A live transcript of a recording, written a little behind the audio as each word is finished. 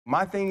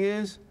my thing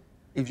is,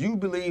 if you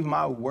believe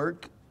my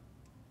work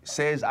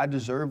says I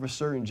deserve a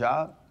certain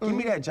job, give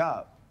me that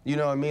job. You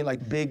know what I mean?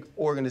 Like big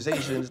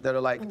organizations that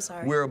are like,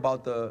 we're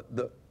about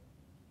the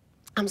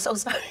I'm so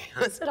sorry.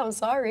 I said I'm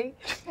sorry.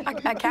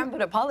 I can't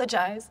but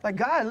apologize. Like,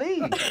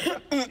 golly,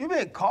 you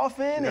been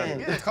coughing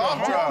and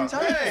cough drop.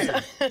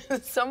 Hey.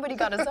 Somebody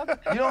got us up.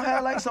 You don't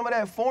have like some of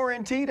that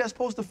foreign tea that's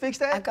supposed to fix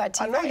that? I got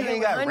tea. I know you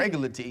ain't got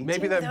regular tea.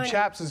 Maybe them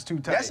chaps is too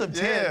tight. That's some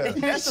Ted.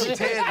 That's some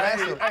Ted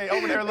Lasso. Hey,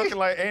 over there looking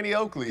like Annie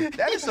Oakley.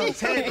 That is some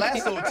Ted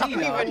Lasso tea.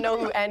 I don't even know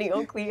who Annie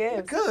Oakley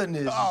is.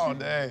 Goodness. Oh,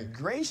 dang.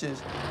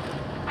 Gracious.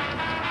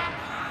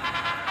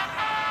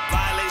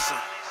 Violation.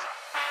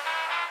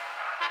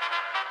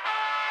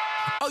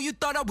 Oh, you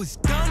thought I was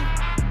done?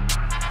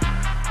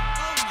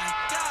 Oh, my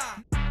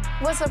God.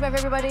 What's up,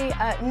 everybody?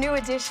 New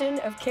edition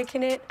of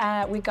Kickin' It.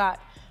 We got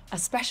a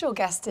special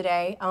guest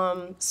today,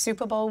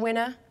 Super Bowl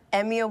winner,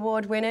 Emmy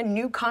Award winner,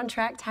 new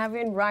contract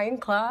having Ryan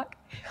Clark.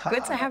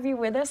 Good to have you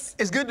with us.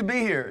 It's good to be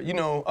here. You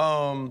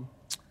know,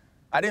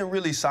 I didn't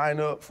really sign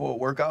up for a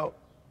workout.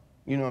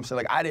 You know what I'm saying?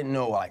 Like, I didn't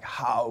know, like,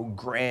 how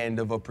grand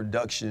of a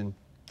production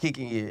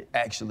Kicking It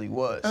actually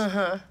was,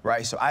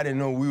 right? So I didn't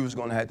know we was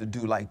gonna have to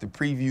do like the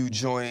preview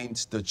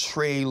joints, the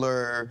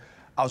trailer.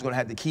 I was gonna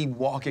have to keep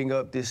walking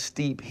up this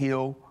steep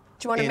hill.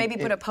 Do you want to maybe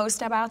put a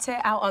post about it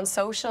out on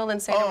social and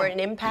say that we're at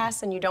an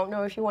impasse and you don't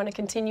know if you want to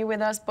continue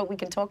with us, but we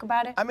can talk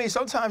about it? I mean,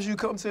 sometimes you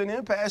come to an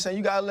impasse and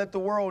you gotta let the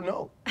world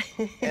know.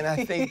 And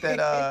I think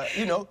that,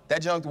 you know,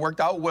 that junk worked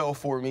out well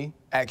for me,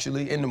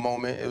 actually, in the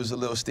moment. It was a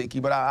little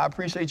sticky, but I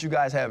appreciate you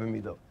guys having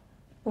me, though.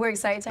 We're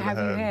excited to have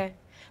you here.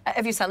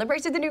 Have you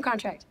celebrated the new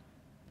contract?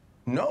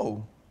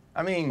 No.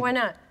 I mean... Why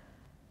not?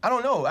 I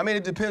don't know. I mean,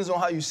 it depends on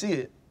how you see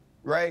it,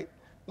 right?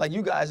 Like,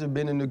 you guys have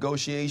been in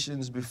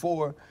negotiations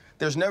before.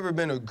 There's never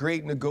been a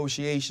great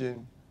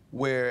negotiation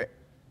where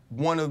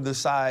one of the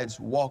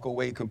sides walk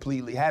away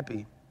completely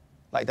happy.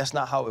 Like, that's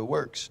not how it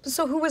works.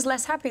 So who was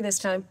less happy this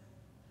time?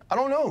 I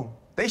don't know.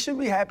 They should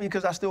be happy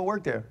because I still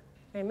work there.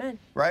 Amen.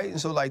 Right? And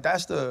so, like,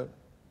 that's the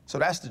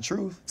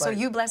truth. So like,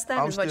 you bless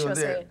them is what you're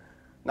saying?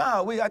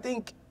 Nah, I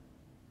think...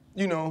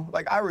 You know,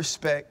 like, I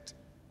respect,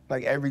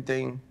 like,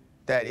 everything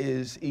that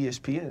is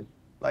ESPN.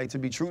 Like, to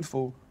be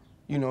truthful,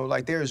 you know,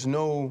 like, there's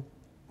no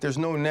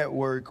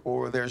network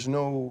or there's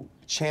no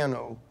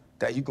channel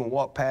that you can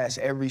walk past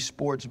every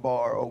sports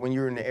bar or when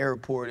you're in the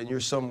airport and you're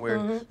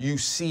somewhere, you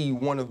see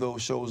one of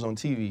those shows on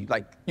TV.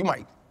 Like, you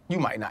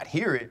might not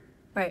hear it,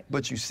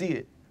 but you see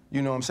it.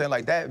 You know what I'm saying?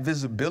 Like, that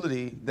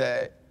visibility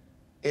that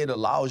it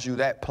allows you,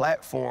 that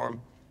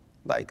platform,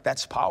 like,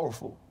 that's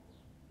powerful.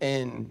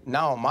 And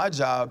now my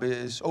job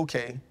is,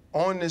 okay,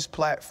 on this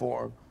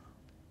platform,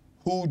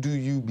 who do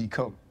you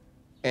become?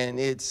 And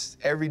it's,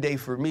 every day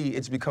for me,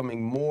 it's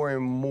becoming more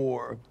and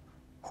more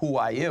who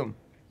I am,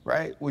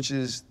 right? Which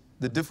is,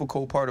 the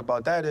difficult part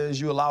about that is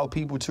you allow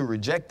people to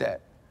reject that.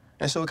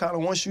 And so kind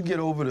of once you get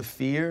over the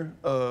fear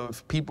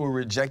of people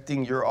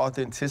rejecting your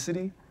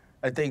authenticity,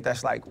 I think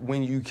that's like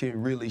when you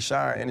can really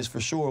shine. And it's for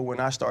sure when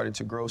I started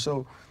to grow.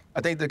 So I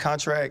think the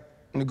contract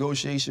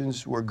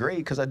negotiations were great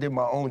because I did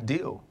my own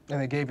deal. And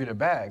they gave you the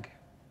bag.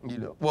 You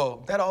know,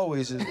 well, that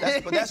always is,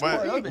 but that's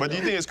part of it. But do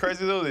you think it's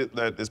crazy, though,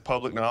 that it's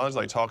public knowledge,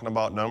 like talking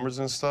about numbers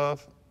and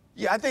stuff?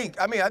 Yeah, I think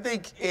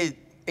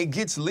it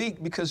gets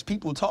leaked because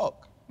people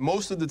talk.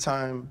 Most of the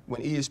time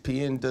when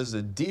ESPN does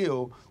a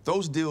deal,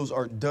 those deals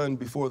are done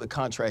before the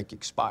contract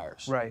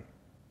expires. Right.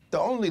 The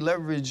only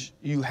leverage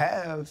you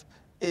have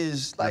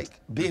is, like,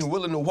 being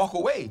willing to walk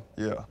away.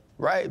 Yeah.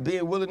 Right?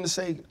 Being willing to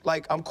say,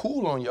 like, I'm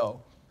cool on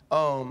y'all.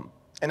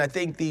 And I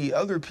think the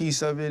other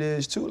piece of it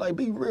is, too, like,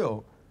 be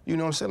real. You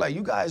know what I'm saying? Like,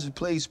 you guys have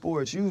played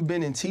sports. You've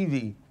been in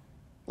TV.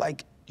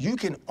 Like, you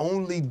can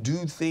only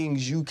do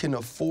things you can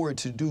afford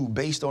to do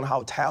based on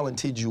how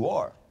talented you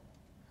are.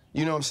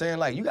 You know what I'm saying?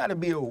 Like, you got to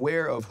be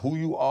aware of who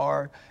you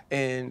are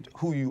and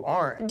who you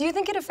aren't. Do you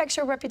think it affects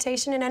your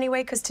reputation in any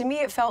way? Because to me,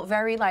 it felt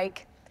very,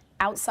 like,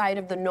 outside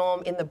of the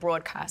norm in the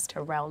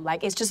broadcaster realm.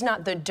 Like, it's just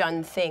not the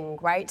done thing,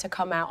 right? To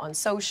come out on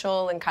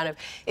social and kind of,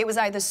 it was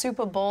either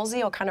super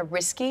ballsy or kind of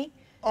risky.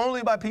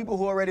 Only by people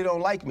who already don't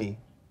like me.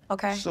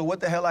 Okay. So what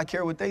the hell I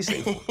care what they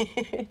say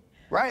for?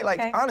 Right? Like,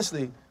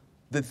 honestly,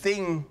 the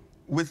thing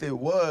with it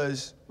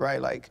was,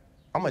 right, like,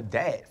 I'm a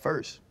dad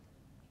first,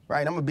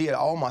 right? I'm gonna be at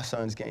all my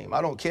son's game.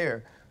 I don't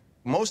care.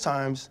 Most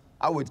times,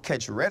 I would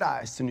catch red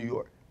eyes to New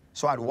York.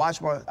 So I'd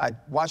watch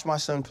my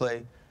son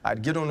play,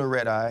 I'd get on the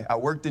red eye. I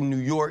worked in New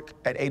York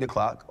at 8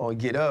 o'clock on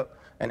Get Up,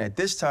 and at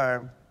this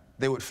time,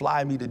 they would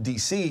fly me to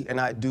DC and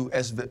I'd do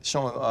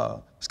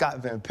Scott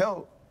Van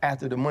Pelt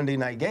after the Monday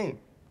night game.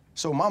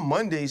 So my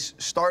Mondays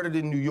started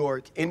in New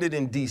York, ended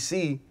in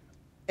DC,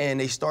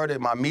 and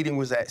my meeting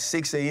was at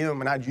 6 a.m.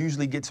 and I'd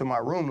usually get to my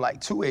room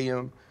like 2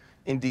 a.m.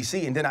 in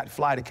DC, and then I'd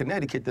fly to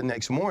Connecticut the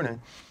next morning.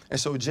 And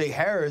so Jay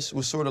Harris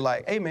was sort of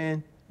like, hey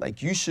man,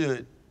 like you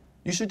should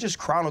just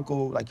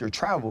chronicle like your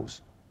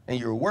travels and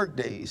your work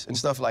days and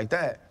stuff like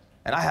that.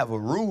 And I have a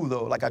rule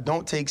though, like I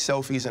don't take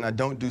selfies and I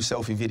don't do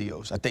selfie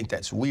videos. I think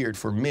that's weird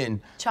for men.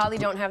 Charlie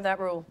don't have that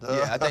rule.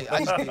 Yeah,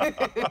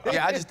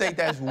 I just think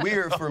that's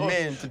weird for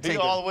men to take.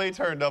 He's all the way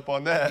turned up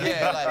on that.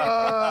 Yeah,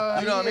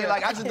 like, you know what I mean?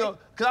 Like I just don't,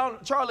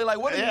 Charlie, like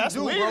what do you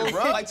do, weird,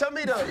 bro? Like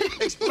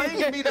explain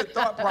to me the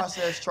thought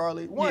process,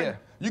 Charlie. One,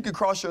 you can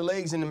cross your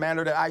legs in a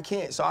manner that I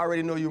can't, so I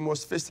already know you're more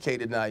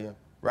sophisticated than I am,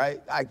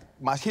 right?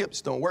 My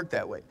hips don't work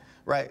that way.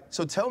 Right,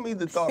 so tell me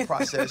the thought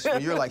process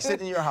when you're like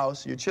sitting in your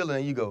house, you're chilling,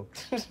 and you go,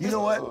 you know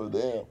what? Oh,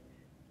 damn.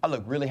 I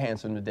look really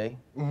handsome today.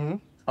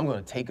 I'm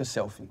gonna take a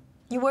selfie.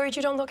 You worried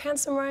you don't look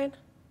handsome, Ryan?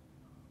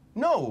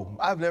 No,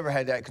 I've never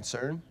had that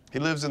concern. He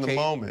lives in the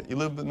moment. You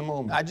live in the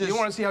moment. You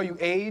want to see how you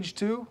age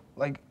too,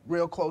 like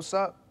real close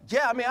up?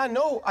 Yeah, I mean, I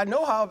know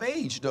how I've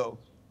aged though.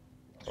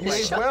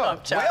 Shut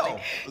up,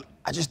 Charlie. Well,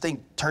 I just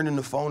think turning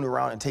the phone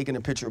around and taking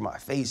a picture of my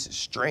face is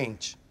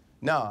strange.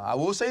 Nah, I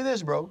will say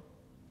this, bro.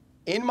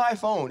 In my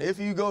phone, if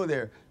you go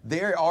there,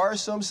 there are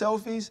some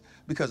selfies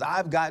because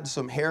I've gotten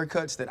some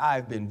haircuts that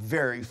I've been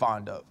very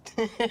fond of.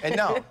 And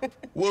now,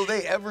 will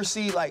they ever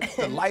see like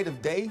the light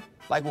of day?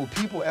 Like, will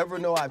people ever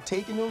know I've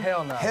taken them?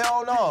 Hell no.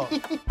 Hell no.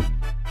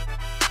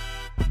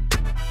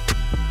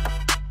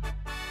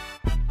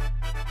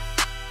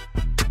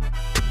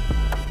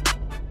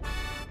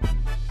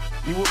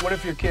 What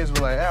if your kids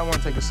were like, hey, I want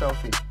to take a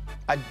selfie?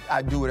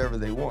 I do whatever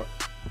they want.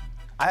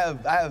 I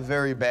have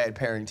very bad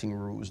parenting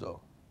rules though.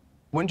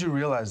 When did you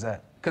realize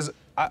that? Because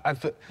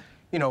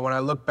you know, when I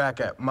look back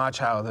at my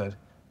childhood,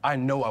 I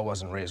know I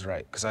wasn't raised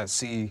right. Because I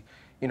see,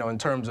 you know, in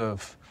terms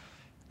of,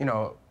 you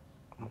know,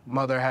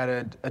 mother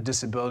had a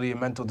disability, a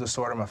mental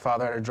disorder, my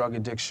father had a drug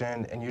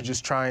addiction, and you're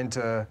just trying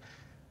to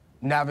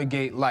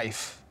navigate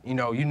life. You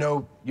know,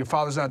 your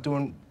father's not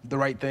doing the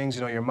right things,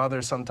 you know, your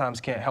mother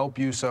sometimes can't help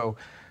you, so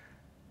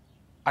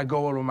I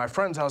go over to my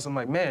friend's house, I'm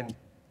like, man,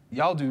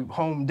 y'all do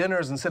home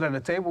dinners and sit at a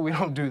table, we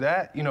don't do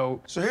that, you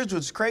know. So here's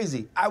what's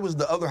crazy. I was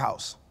the other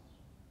house,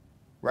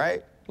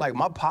 right? Like,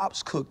 my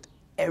pops cooked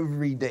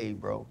every day,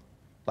 bro.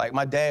 Like,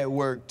 my dad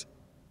worked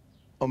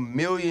a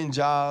million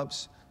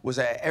jobs, was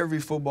at every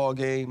football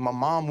game. My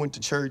mom went to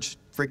church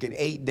freaking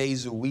 8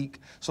 days a week.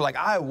 So, like,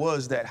 I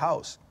was that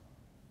house.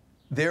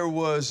 There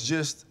were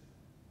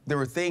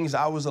things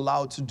I was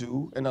allowed to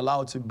do and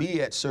allowed to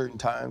be at certain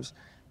times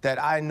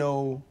that I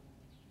know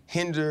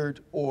hindered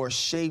or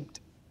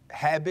shaped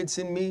habits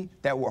in me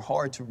that were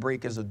hard to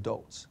break as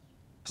adults.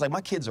 It's like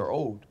my kids are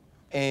old,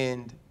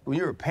 and when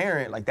you're a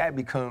parent, like that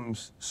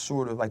becomes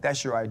sort of like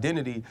that's your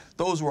identity.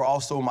 Those were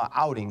also my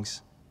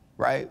outings,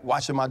 right?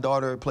 Watching my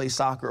daughter play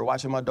soccer,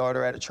 watching my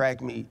daughter at a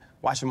track meet,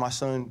 watching my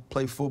son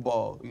play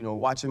football, you know,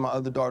 watching my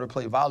other daughter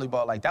play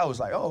volleyball. Like that was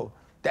like, oh,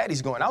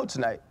 daddy's going out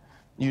tonight,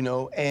 you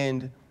know,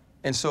 and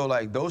so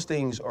like those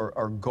things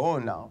are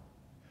gone now.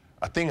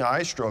 A thing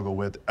I struggle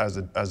with as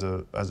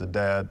a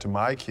dad to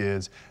my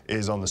kids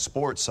is on the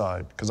sports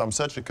side, because I'm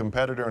such a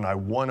competitor and I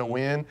want to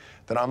win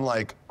that I'm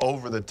like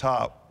over the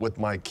top with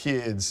my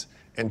kids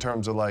in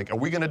terms of like, are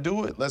we gonna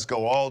do it? Let's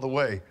go all the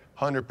way,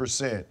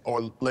 100%,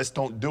 or let's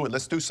don't do it.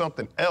 Let's do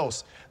something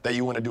else that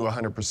you want to do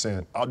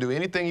 100%. I'll do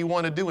anything you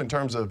want to do in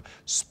terms of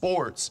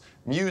sports,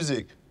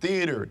 music,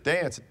 theater,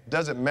 dance. It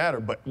doesn't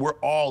matter, but we're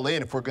all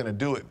in if we're gonna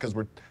do it because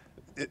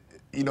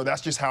you know,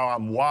 that's just how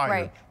I'm wired.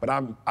 Right. But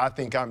I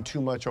think I'm too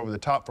much over the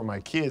top for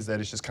my kids that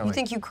it's just kind of. You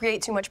think you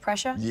create too much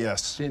pressure?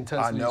 Yes. The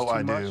intensity I know is too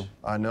I do. much?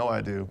 I know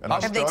I do. And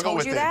Have they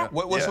told you that?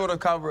 What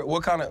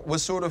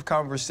sort of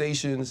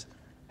conversations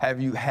have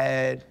you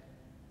had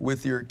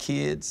with your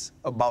kids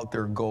about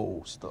their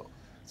goals, though?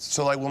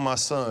 So like with my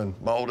son,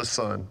 my oldest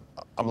son,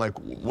 I'm like,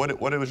 what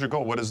was your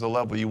goal? What is the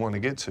level you want to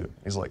get to?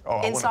 He's like,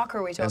 oh, In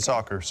soccer, we talking? In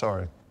soccer,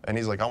 sorry. And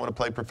he's like, I want to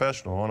play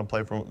professional. I want to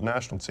play for a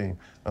national team.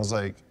 I was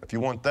like, if you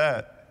want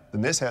that, then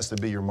this has to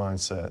be your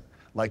mindset.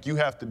 Like, you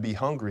have to be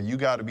hungry. You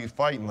got to be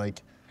fighting.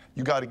 Like,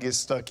 you got to get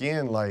stuck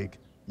in. Like,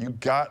 you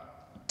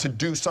got to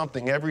do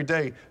something every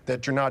day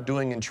that you're not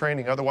doing in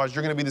training. Otherwise,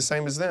 you're going to be the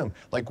same as them.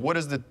 Like, what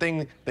is the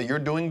thing that you're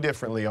doing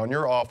differently on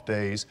your off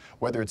days,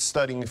 whether it's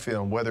studying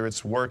film, whether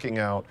it's working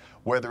out,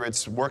 whether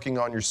it's working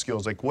on your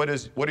skills? Like, what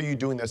are you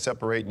doing that's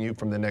separating you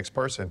from the next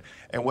person?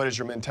 And what is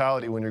your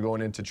mentality when you're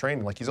going into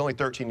training? Like, he's only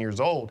 13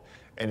 years old,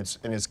 and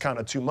it's kind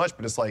of too much,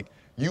 but it's like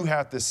you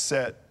have to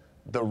set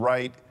the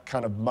right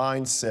kind of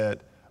mindset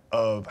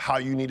of how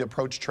you need to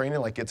approach training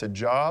like it's a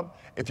job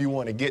if you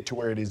want to get to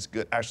where it is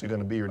actually going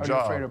to be your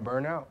job. Are you afraid of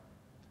burnout?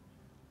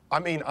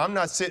 I mean, I'm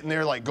not sitting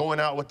there like going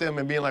out with them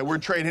and being like, we're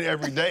training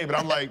every day, but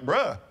I'm like,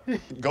 bruh,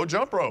 go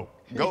jump rope,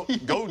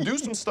 go do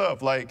some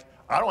stuff. Like,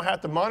 I don't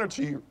have to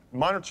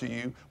monitor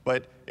you,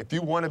 but if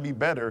you want to be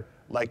better,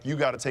 like, you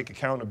got to take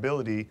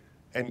accountability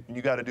and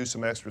you got to do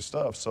some extra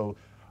stuff. So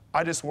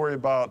I just worry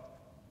about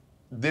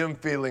them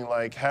feeling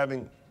like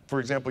having, for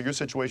example, your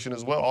situation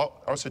as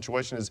well. Our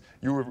situation is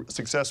you were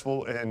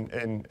successful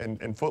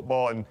in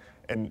football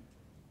and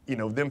you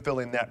know, them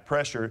feeling that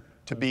pressure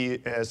to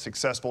be as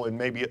successful in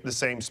maybe the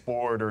same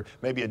sport or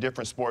maybe a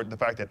different sport. The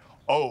fact that,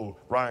 oh,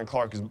 Ryan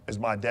Clark is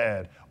my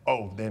dad.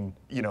 Oh, then,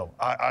 you know,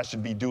 I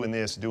should be doing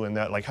this, doing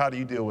that. Like, how do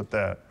you deal with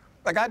that?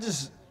 Like,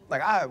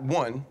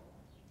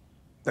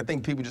 I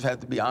think people just have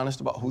to be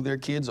honest about who their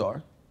kids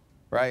are,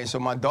 right? And so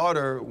my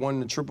daughter won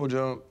the triple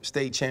jump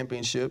state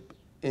championship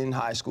in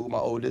high school, my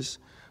oldest.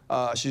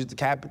 She's the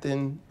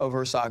captain of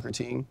her soccer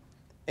team.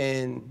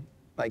 And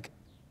like,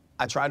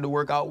 I tried to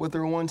work out with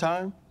her one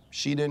time.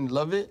 She didn't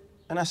love it.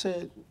 And I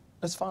said,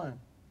 that's fine.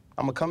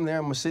 I'm gonna come there,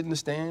 I'm gonna sit in the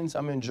stands,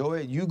 I'm gonna enjoy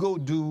it. You go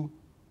do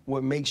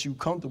what makes you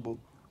comfortable.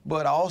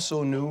 But I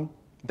also knew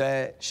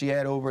that she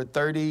had over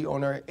 30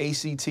 on her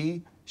ACT.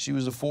 She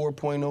was a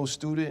 4.0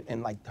 student,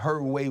 and like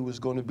her way was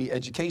gonna be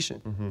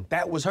education.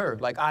 That was her,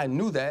 like I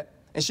knew that.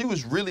 And she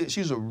was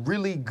a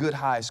really good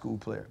high school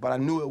player, but I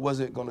knew it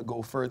wasn't gonna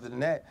go further than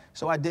that.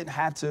 So I didn't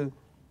have to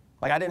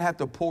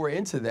pour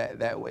into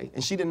that way.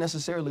 And she didn't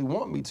necessarily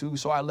want me to,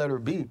 so I let her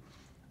be.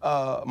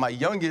 My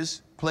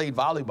youngest played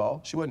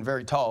volleyball. She wasn't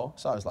very tall,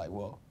 so I was like,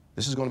 well,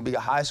 this is gonna be a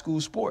high school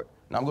sport,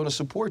 and I'm gonna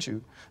support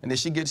you. And then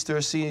she gets to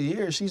her senior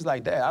year, she's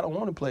like, Dad, I don't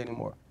wanna play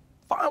anymore.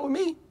 Fine with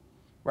me,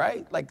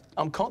 right? Like,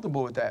 I'm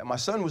comfortable with that. My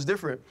son was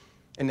different.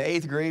 In the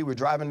 8th grade, we're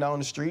driving down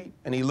the street,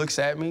 and he looks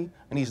at me,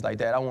 and he's like,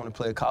 Dad, I wanna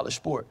play a college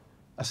sport.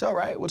 I said, all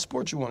right, what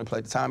sport you wanna play?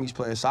 At the time, he's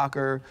playing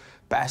soccer,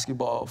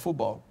 basketball,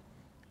 football.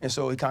 And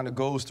so he kind of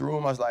goes through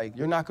them. I was like,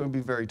 you're not gonna be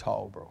very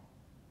tall, bro,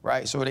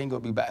 right? So it ain't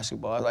gonna be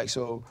basketball. I was like,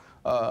 so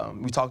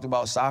we talked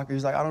about soccer.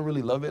 He's like, I don't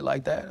really love it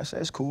like that. I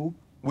said, it's cool,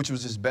 which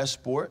was his best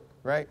sport,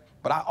 right?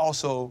 But I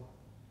also,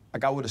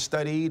 like I would have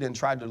studied and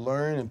tried to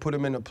learn and put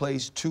him in a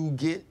place to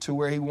get to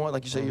where he wants.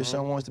 Like you say, your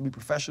son wants to be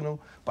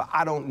professional, but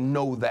I don't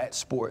know that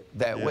sport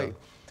that way.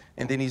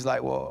 And then he's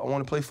like, well, I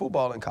wanna play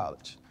football in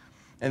college.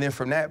 And then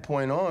from that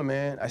point on,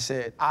 man, I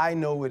said, I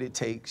know what it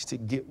takes to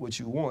get what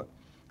you want.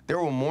 There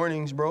were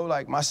mornings, bro,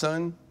 like my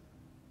son,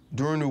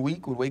 during the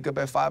week, would wake up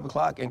at 5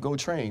 o'clock and go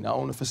train. I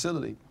own a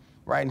facility,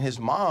 right? And his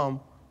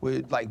mom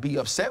would like be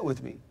upset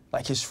with me.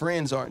 Like his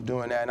friends aren't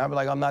doing that. And I'd be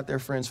like, I'm not their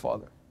friend's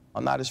father.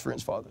 I'm not his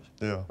friend's father,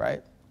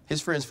 right?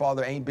 His friend's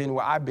father ain't been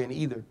where I've been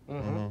either,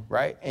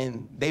 right?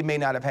 And they may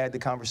not have had the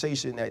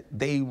conversation that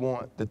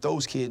that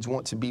those kids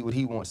want to be what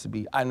he wants to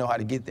be. I know how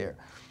to get there.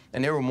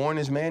 And there were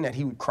mornings, man, that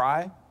he would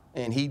cry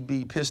and he'd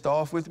be pissed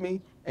off with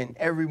me. And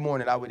every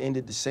morning I would end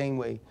it the same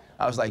way.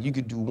 I was like, you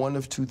could do one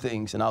of two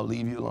things and I'll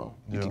leave you alone.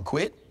 You can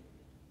quit,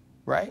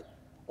 right?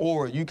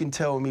 Or you can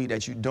tell me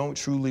that you don't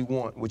truly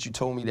want what you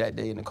told me that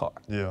day in the car.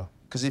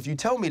 Because if you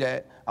tell me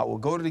that, I will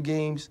go to the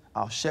games,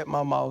 I'll shut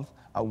my mouth,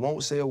 I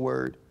won't say a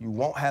word, you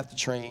won't have to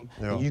train,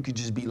 and you could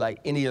just be like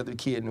any other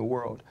kid in the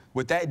world.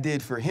 What that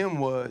did for him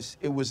was,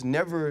 it was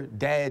never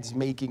Dad's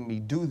making me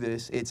do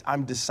this, it's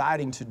I'm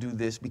deciding to do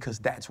this because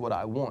that's what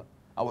I want.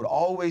 I would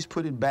always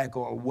put it back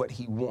on what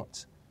he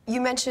wants. You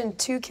mentioned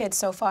 2 kids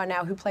so far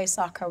now who play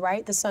soccer,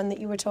 right? The son that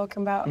you were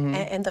talking about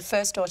and the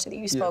first daughter that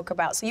you spoke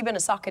about. So you've been a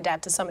soccer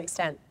dad to some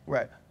extent.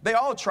 Right. They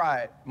all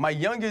tried. My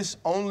youngest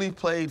only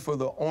played for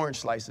the orange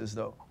slices,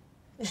 though.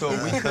 So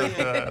we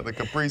couldn't. The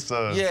Capri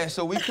Sun. Yeah,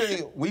 so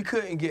we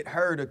couldn't get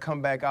her to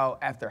come back out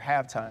after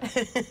halftime.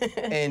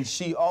 And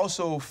she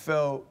also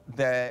felt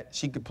that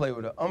she could play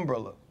with an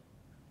umbrella.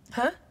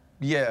 Huh?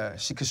 Yeah,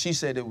 because she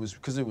said it was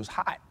because it was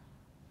hot.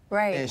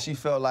 Right. And she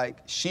felt like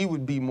she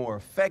would be more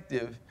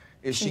effective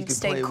if she could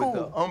play with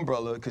the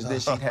umbrella, because then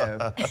she'd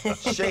have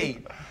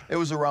shade. It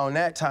was around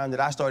that time that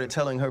I started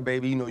telling her,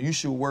 baby, you know, you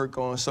should work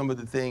on some of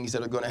the things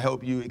that are gonna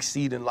help you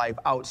exceed in life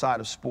outside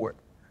of sport.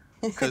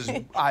 Because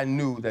I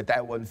knew that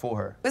that wasn't for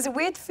her. Was it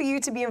weird for you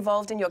to be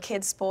involved in your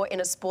kid's sport,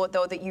 in a sport,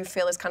 though, that you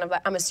feel is kind of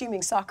like, I'm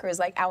assuming soccer is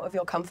like out of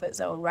your comfort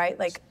zone, right?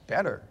 Like, it's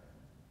better.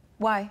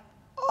 Why?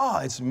 Oh,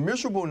 it's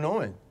miserable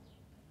knowing.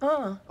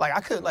 Like,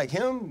 I couldn't, like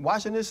him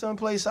watching his son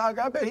play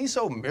soccer, I bet he's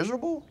so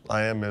miserable.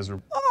 I am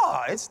miserable.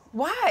 Oh, it's...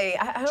 Why?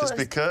 I don't Just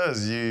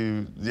because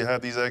you have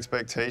these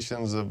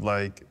expectations of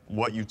like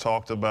what you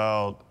talked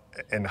about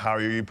and how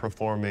you're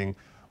performing,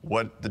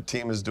 what the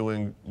team is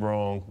doing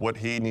wrong, what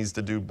he needs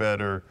to do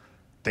better,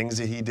 things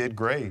that he did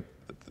great.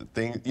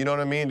 You know what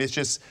I mean? It's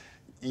just,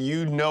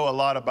 you know a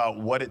lot about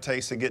what it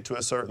takes to get to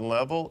a certain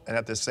level, and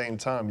at the same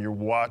time, you're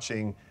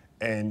watching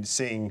and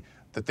seeing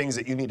the things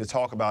that you need to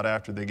talk about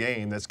after the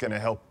game that's gonna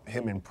help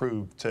him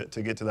improve to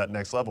get to that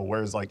next level.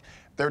 Whereas like,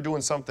 they're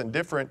doing something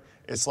different,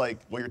 it's like,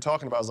 what you're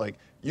talking about is like,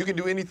 you can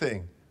do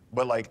anything,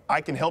 but like,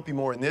 I can help you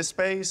more in this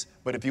space,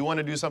 but if you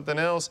wanna do something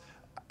else,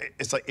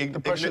 it's like the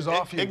pressure's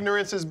off you.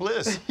 Ignorance is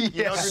bliss.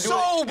 Yeah, you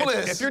know,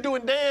 bliss. If you're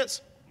doing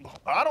dance,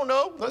 I don't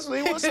know. Let's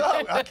see what's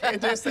up. I can't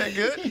dance that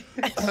good.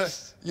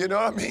 You know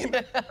what I mean?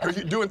 Are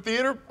you doing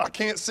theater? I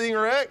can't sing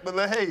or act, but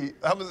like, hey,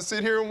 I'm gonna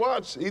sit here and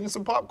watch, eating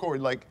some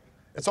popcorn. Like,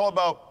 it's all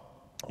about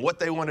what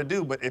they want to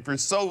do. But if you're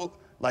so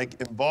like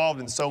involved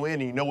and so in,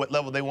 and you know what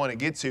level they want to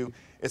get to,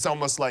 it's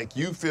almost like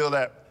you feel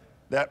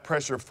that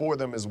pressure for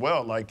them as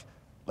well. Like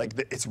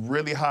it's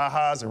really high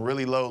highs and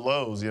really low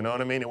lows, you know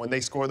what I mean? And when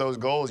they score those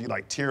goals, you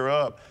like tear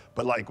up.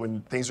 But like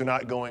when things are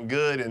not going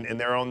good and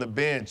they're on the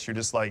bench, you're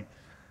just like,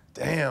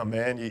 damn,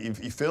 man, you're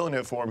feeling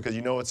it for them because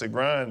you know it's a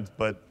grind,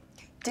 but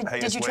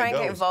Did you try and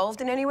get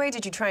involved in any way?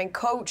 Did you try and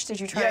coach? Did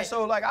you try? Yeah,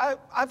 so like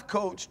I've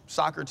coached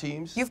soccer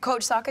teams. You've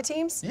coached soccer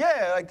teams?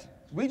 Yeah, like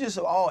we just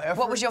all effort.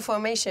 What was your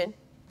formation?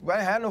 I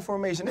didn't have no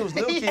formation. It was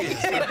little kids.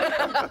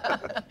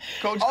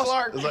 Coach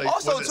Clark.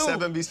 Also, was it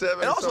 7v7?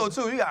 And also,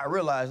 too, you gotta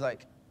realize,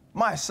 like,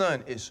 my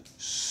son is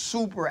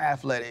super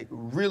athletic,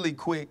 really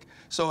quick.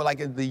 So, like,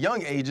 at the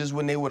young ages,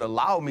 when they would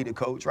allow me to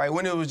coach, right?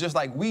 When it was just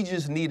like, we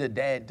just need a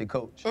dad to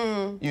coach,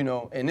 you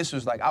know? And this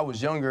was like, I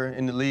was younger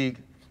in the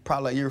league,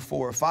 probably like year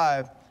 4 or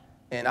 5,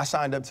 and I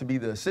signed up to be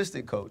the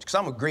assistant coach, because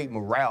I'm a great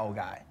morale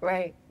guy.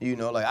 Right. You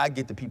know, like, I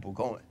get the people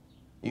going,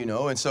 you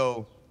know? And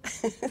so,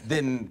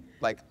 then,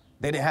 like,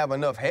 they didn't have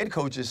enough head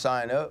coaches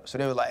sign up, so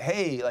they were like,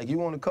 hey, like, you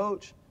want to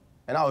coach?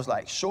 And I was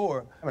like,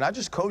 sure. I mean, I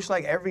just coached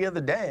like every other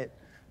dad.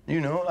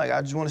 You know, like,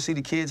 I just want to see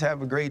the kids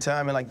have a great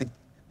time. And, like,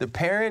 the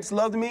parents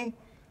loved me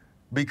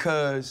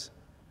because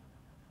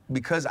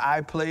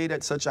I played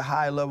at such a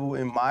high level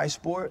in my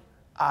sport,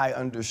 I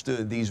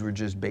understood these were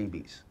just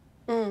babies,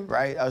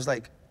 right? I was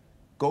like,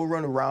 go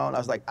run around. I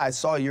was like, I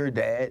saw your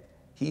dad.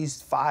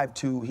 He's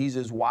 5'2", he's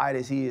as wide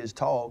as he is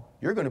tall.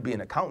 You're gonna be an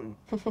accountant,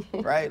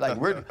 right? Like,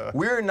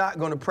 we're not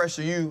gonna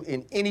pressure you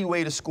in any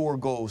way to score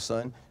goals,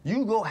 son.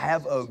 You go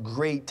have a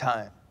great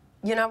time.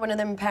 You're not one of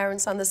them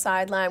parents on the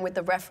sideline with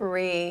the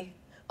referee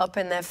up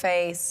in their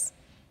face?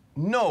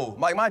 No,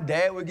 like, my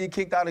dad would get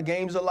kicked out of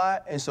games a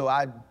lot, and so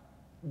I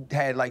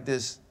had like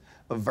this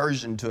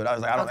aversion to it. I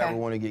was like, I don't ever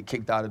want to get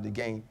kicked out of the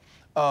game.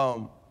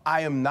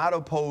 I am not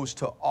opposed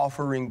to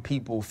offering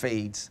people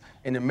fades.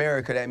 In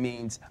America, that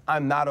means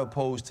I'm not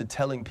opposed to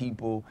telling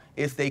people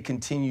if they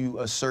continue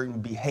a certain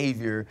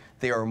behavior,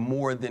 they are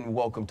more than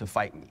welcome to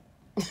fight me.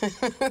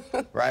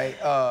 Right?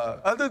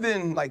 Other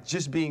than, like,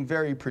 just being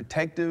very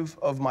protective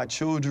of my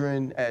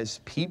children as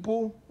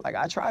people, like,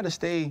 I try to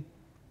stay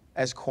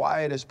as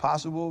quiet as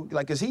possible.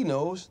 Like, 'cause he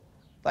knows,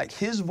 like,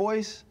 his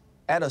voice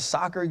at a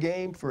soccer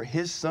game for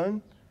his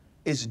son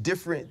is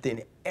different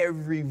than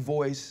every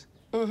voice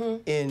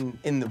in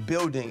the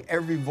building,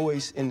 every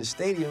voice in the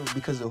stadium,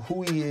 because of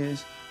who he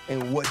is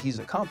and what he's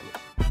accomplished.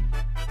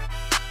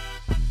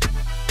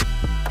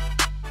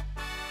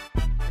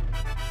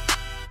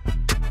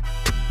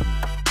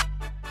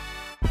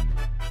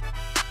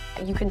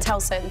 You can tell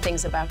certain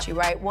things about you,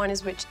 right? One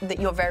is that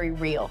you're very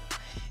real.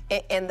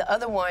 And the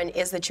other one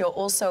is that you're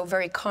also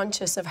very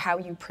conscious of how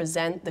you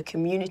present the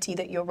community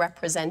that you're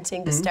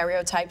representing, the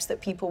stereotypes that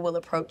people will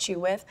approach you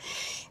with.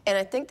 And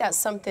I think that's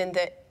something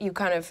that you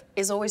kind of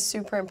is always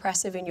super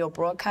impressive in your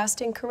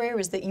broadcasting career,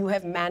 is that you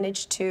have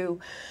managed to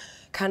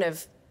kind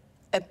of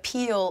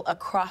appeal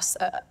across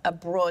a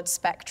broad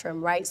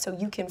spectrum, right? So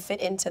you can fit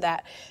into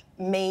that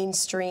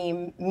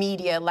mainstream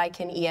media like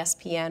in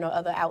ESPN or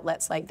other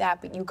outlets like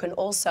that, but you can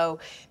also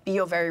be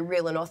your very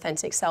real and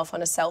authentic self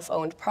on a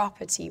self-owned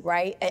property,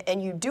 right?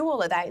 And you do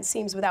all of that, it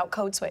seems, without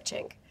code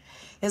switching.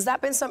 Has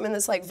that been something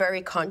that's, like,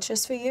 very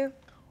conscious for you?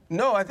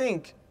 No, I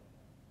think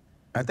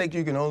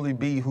you can only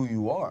be who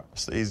you are.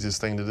 It's the easiest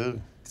thing to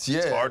do. Yeah.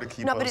 It's hard to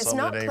keep No, up but it's something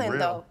not, that ain't Clint,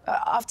 real. though.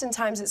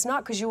 Oftentimes it's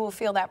not, because you will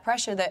feel that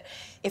pressure that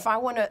if I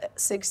want to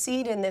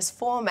succeed in this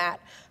format,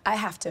 I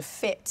have to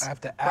fit. I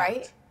have to act.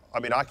 Right? I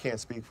mean, I can't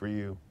speak for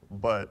you,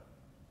 but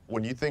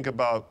when you think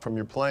about from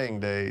your playing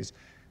days,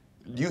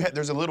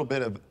 there's a little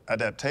bit of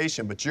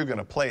adaptation, but you're going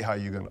to play how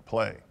you're going to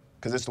play,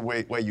 because it's the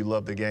way you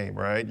love the game,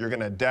 right? You're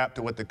going to adapt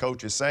to what the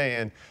coach is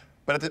saying.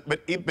 But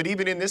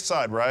even in this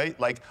side, right?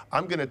 Like,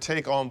 I'm going to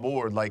take on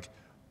board, like,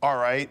 all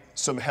right,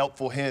 some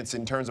helpful hints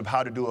in terms of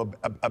how to do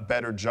a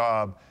better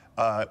job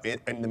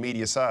in the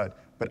media side.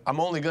 But I'm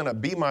only gonna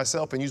be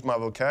myself and use my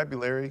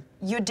vocabulary.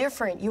 You're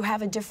different. You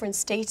have a different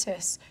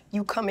status.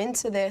 You come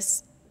into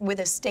this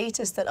with a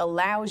status that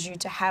allows you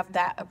to have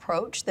that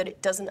approach, that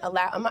it doesn't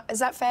allow. Is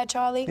that fair,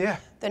 Charlie? Yeah.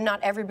 That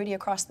not everybody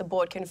across the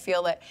board can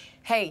feel that,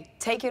 hey,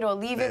 take it or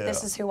leave it,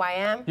 this is who I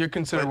am. You're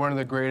considered one of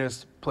the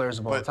greatest players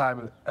of all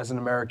time as an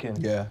American.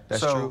 Yeah,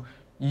 that's so true.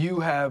 You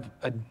have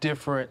a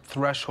different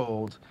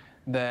threshold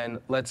than,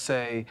 let's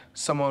say,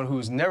 someone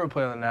who's never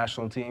played on the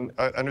national team.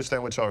 I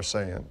understand what y'all are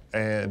saying,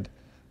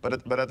 but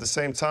at the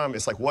same time,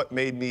 it's like what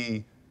made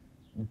me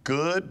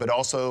good, but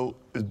also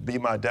be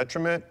my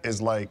detriment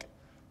is, like,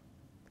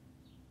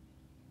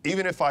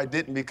 even if I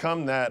didn't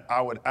become that,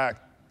 I would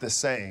act the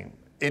same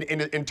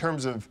in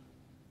terms of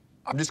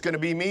I'm just going to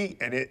be me,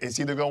 and it's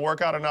either going to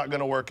work out or not going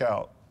to work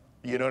out.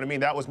 You know what I mean?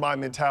 That was my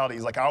mentality.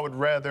 It's like I would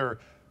rather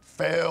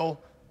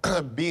fail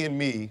being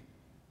me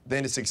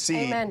than to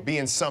succeed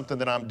being something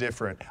that I'm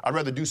different. I'd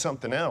rather do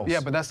something else. Yeah,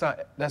 but that's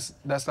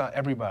not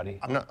everybody.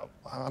 I'm not.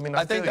 I mean,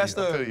 I think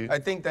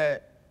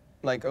that,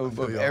 like, of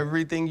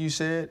everything you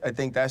said, I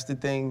think that's the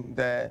thing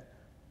that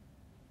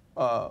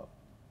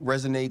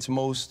resonates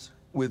most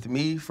with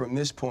me from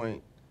this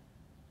point.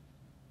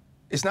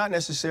 It's not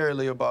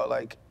necessarily about,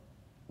 like,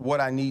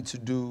 what I need to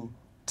do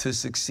to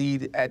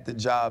succeed at the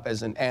job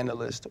as an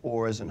analyst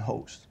or as a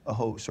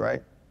host,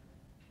 right?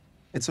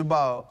 It's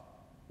about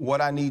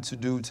what I need to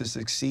do to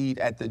succeed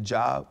at the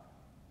job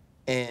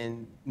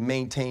and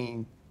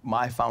maintain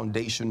my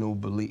foundational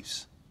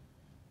beliefs,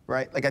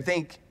 right? Like, I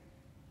think,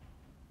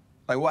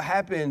 like, what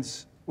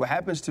happens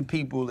to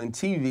people in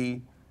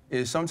TV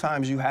is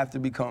sometimes you have to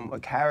become a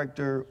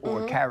character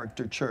or a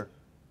caricature,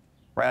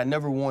 right? I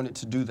never wanted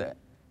to do that.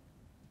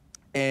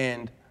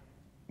 And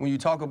when you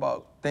talk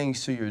about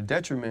things to your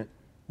detriment,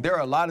 there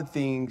are a lot of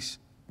things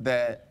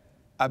that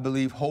I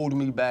believe hold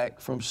me back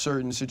from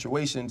certain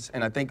situations,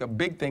 and I think a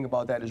big thing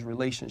about that is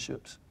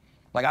relationships.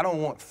 Like, I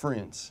don't want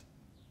friends,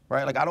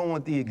 right? Like, I don't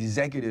want the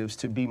executives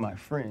to be my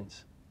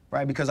friends,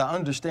 right? Because I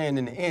understand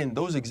in the end,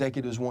 those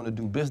executives want to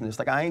do business.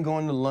 Like, I ain't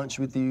going to lunch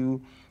with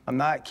you. I'm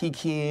not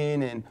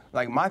Kickin, and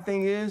like, my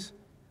thing is,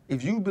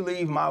 if you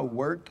believe my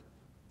work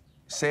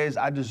says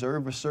I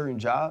deserve a certain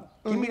job,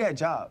 give me that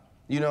job.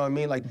 You know what I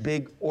mean? Like,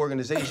 big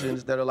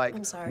organizations that are like,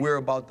 we're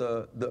about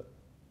the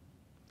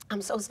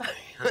I'm so sorry.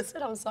 I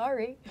said I'm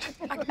sorry.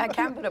 I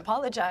can't but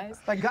apologize.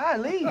 Like,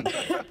 golly,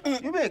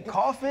 you've been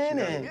coughing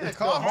and the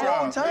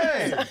whole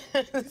time.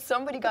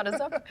 Somebody got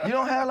us up. You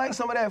don't have like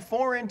some of that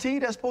foreign tea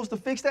that's supposed to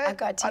fix that? I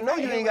got tea. I know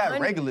you ain't got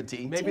regular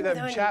tea. Maybe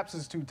that chaps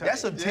is too tight.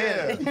 That's some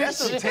Ted. That's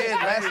some Ted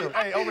Lasso.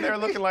 Hey, over there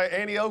looking like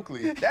Annie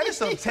Oakley. That is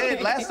some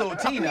Ted Lasso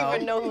tea now. I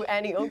don't even know who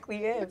Annie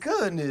Oakley is.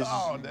 Goodness.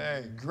 Oh,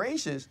 dang.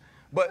 Gracious.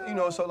 But, you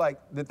know, so like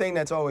the thing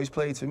that's always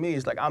played to me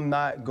is like, I'm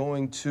not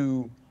going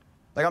to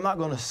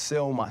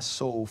sell my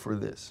soul for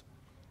this,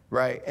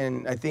 right?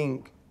 And I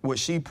think what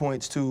she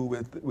points to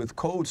with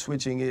code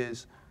switching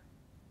is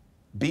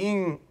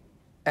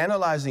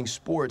analyzing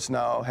sports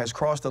now has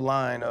crossed the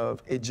line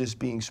of it just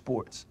being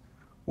sports.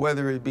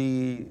 Whether it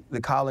be the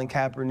Colin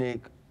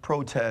Kaepernick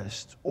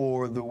protest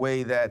or the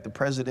way that the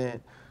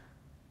president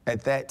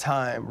at that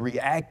time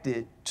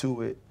reacted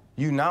to it,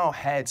 you now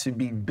had to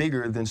be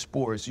bigger than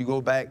sports. You go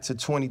back to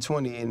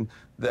 2020 and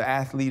the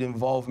athlete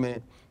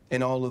involvement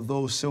in all of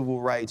those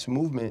civil rights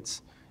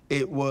movements,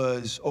 it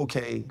was,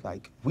 okay,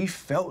 like, we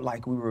felt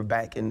like we were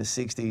back in the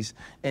 60s,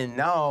 and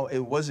now it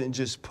wasn't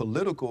just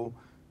political,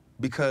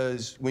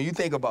 because when you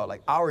think about,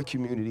 like, our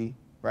community,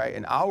 right,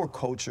 and our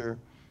culture,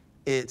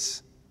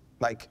 it's,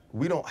 like,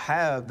 we don't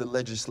have the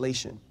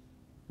legislation.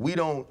 We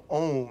don't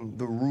own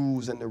the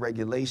rules and the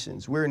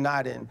regulations. We're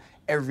not in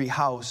every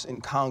house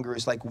in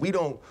Congress. Like, we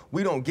don't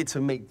get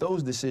to make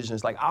those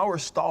decisions. Like, our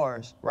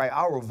stars, right,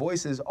 our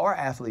voices are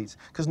athletes,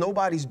 because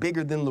nobody's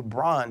bigger than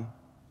LeBron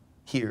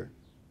here,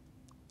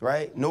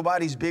 right?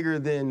 Nobody's bigger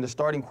than the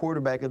starting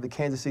quarterback of the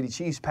Kansas City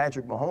Chiefs,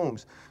 Patrick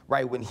Mahomes,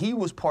 right? When he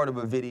was part of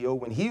a video,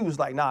 when he was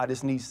like, nah,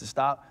 this needs to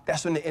stop,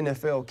 that's when the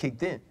NFL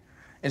kicked in.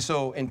 And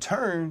so, in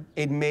turn,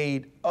 it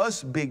made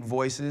us big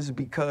voices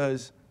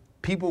because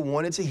people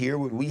wanted to hear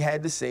what we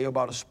had to say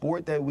about a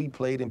sport that we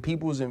played and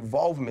people's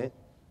involvement,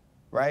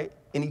 right,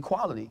 in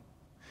equality.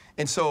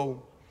 And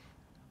so,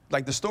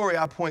 like, the story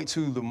I point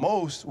to the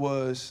most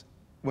was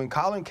when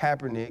Colin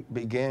Kaepernick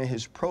began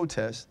his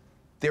protest,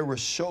 there were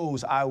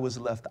shows I was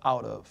left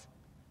out of.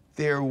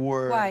 There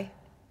were... Why?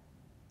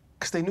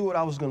 Because they knew what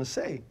I was going to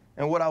say.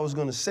 And what I was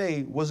going to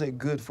say wasn't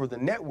good for the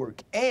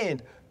network.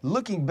 And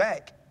looking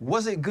back,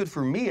 wasn't good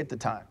for me at the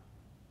time,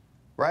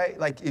 right?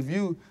 Like, if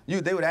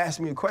they would ask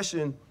me a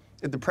question,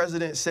 if the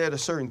president said a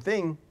certain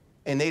thing,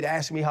 and they'd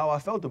ask me how I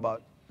felt about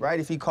it, right?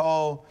 If he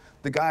called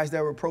the guys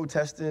that were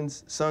protesting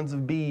sons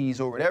of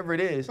bees or whatever it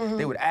is,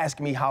 they would ask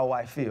me how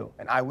I feel,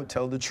 and I would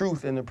tell the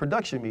truth in the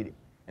production meeting.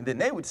 And then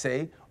they would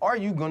say, are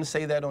you gonna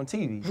say that on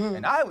TV?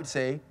 And I would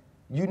say,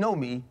 you know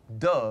me,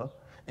 duh.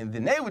 And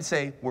then they would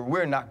say, well,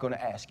 we're not gonna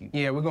ask you.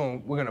 Yeah, we're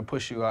gonna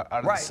push you out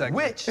of the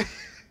segment.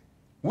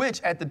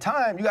 Which at the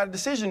time, you got a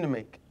decision to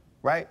make,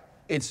 right?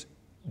 It's,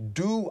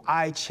 do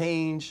I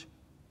change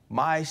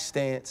my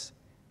stance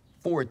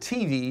for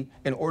TV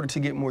in order to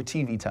get more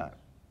TV time,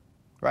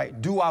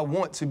 right? Do I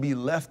want to be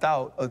left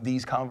out of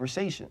these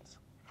conversations?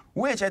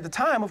 Which at the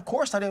time, of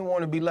course, I didn't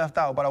want to be left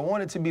out, but I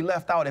wanted to be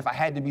left out if I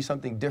had to be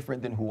something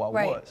different than who I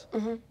was.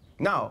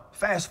 Now,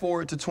 fast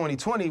forward to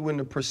 2020 when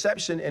the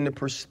perception and the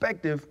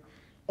perspective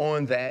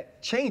on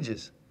that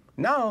changes.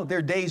 Now, there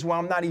are days where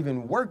I'm not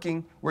even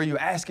working, where you're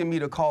asking me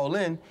to call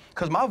in,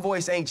 because my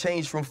voice ain't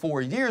changed from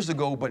 4 years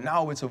ago, but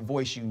now it's a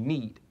voice you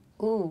need.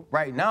 Ooh.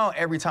 Right now,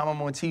 every time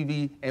I'm on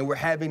TV and we're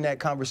having that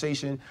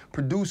conversation,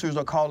 producers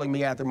are calling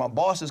me after, my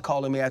boss is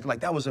calling me after, like,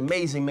 that was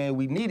amazing, man,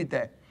 we needed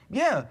that.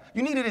 Yeah,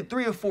 you needed it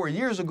 3 or 4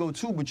 years ago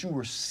too, but you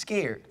were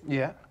scared.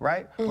 Yeah.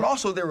 Right? But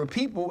also there were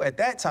people at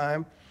that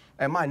time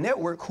at my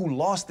network who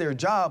lost their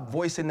job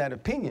voicing that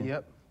opinion.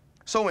 Yep.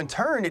 So in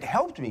turn, it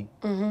helped me,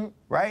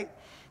 right?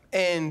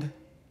 And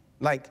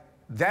like,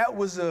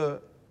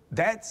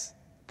 that's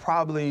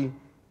probably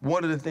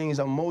one of the things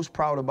I'm most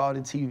proud about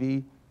in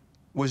TV,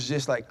 was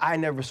just like, I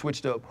never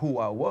switched up who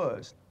I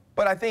was.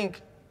 But I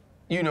think,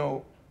 you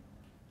know,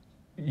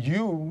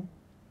 you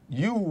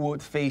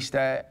would face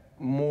that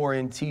more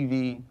in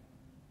TV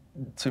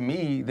to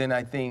me than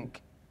I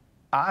think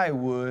I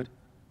would,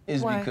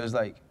 is Why? Because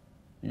like,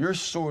 you're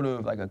sort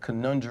of like a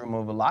conundrum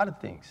of a lot of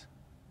things.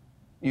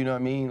 You know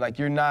what I mean? Like,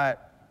 you're not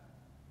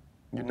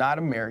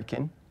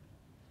American.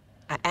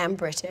 I am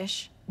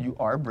British. You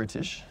are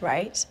British.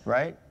 Right?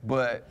 Right?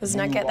 But Let's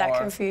not get that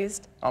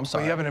confused. I'm So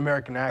sorry. you have an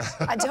American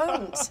accent. I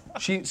don't.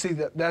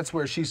 That's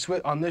where she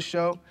switched on this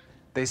show.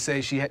 They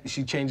say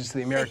she changes to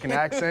the American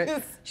accent.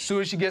 As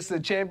soon as she gets to the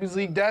Champions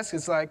League desk,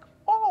 it's like,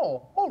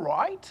 oh, all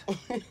right.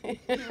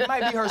 It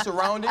might be her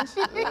surroundings,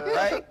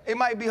 right? It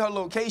might be her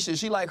location.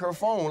 She like her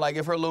phone. Like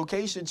if her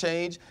location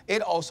change,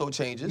 it also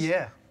changes.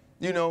 Yeah.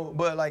 You know,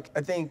 but like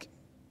I think,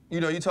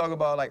 you know, you talk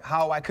about like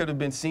how I could have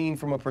been seen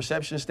from a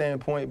perception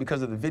standpoint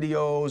because of the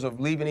videos of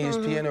leaving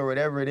ESPN or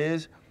whatever it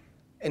is.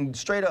 And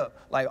straight up,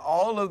 like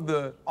all of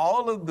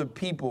the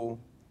people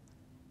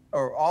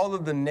or all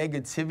of the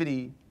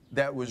negativity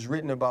that was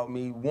written about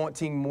me,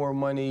 wanting more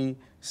money,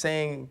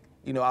 saying,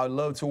 you know, I would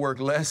love to work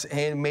less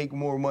and make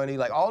more money,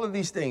 like all of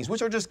these things,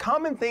 which are just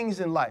common things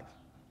in life,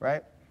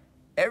 right?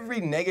 Every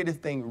negative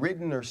thing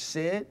written or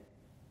said,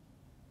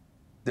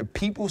 the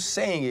people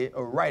saying it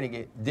or writing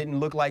it didn't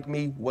look like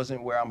me,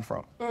 wasn't where I'm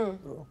from.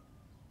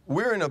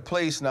 We're in a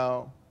place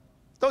now,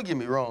 don't get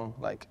me wrong,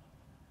 like,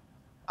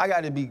 I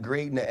gotta be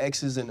great in the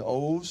X's and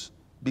O's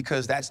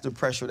because that's the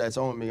pressure that's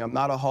on me. I'm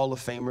not a Hall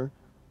of Famer,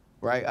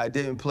 right? I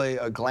didn't play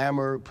a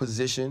glamour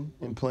position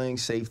in playing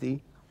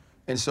safety.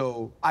 And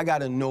so I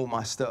gotta know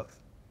my stuff,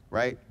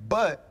 right?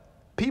 But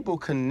people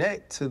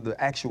connect to the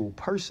actual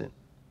person.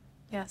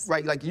 Yes.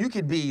 Right, like you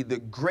could be the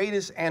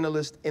greatest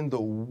analyst in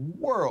the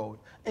world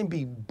and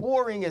be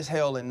boring as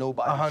hell and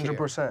nobody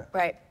 100%.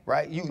 Right.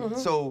 Right,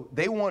 so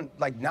they want,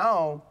 like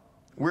now,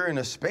 we're in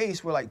a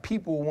space where like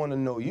people want to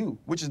know you,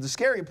 which is the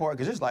scary part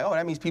because it's like, oh,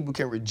 that means people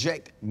can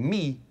reject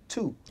me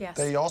too. Yes.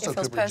 They also It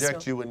feels could reject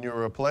personal. you when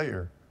you're a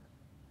player.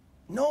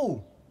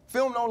 No,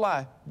 film don't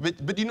lie.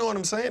 But you know what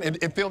I'm saying?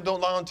 And film don't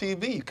lie on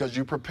TV because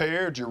you're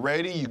prepared, you're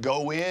ready, you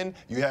go in,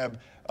 you have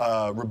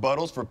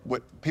rebuttals for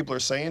what people are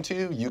saying to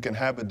you. You can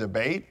have a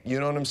debate. You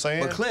know what I'm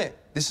saying? But Clint,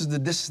 this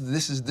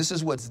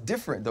is what's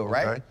different though,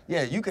 right? Okay.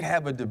 Yeah, you can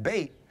have a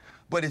debate,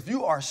 but if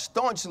you are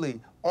staunchly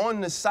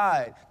on the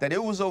side that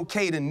it was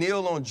okay to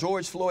kneel on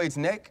George Floyd's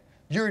neck,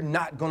 you're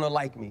not gonna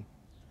like me.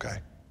 Okay.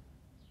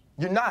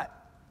 You're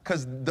not,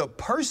 because the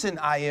person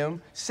I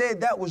am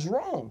said that was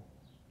wrong.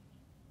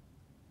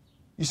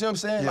 You see what I'm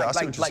saying? Yeah, I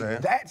see what you're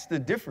saying. That's the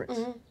difference.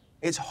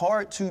 It's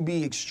hard to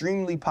be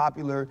extremely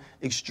popular,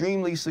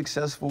 extremely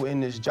successful in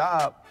this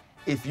job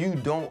if you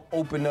don't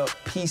open up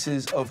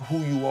pieces of who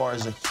you are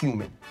as a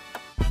human.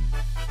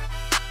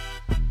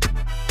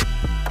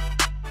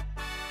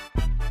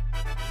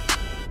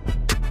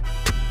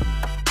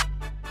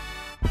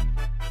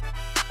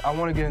 I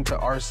want to get into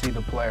RC,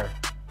 the player,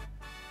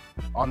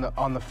 on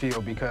the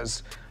field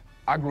because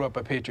I grew up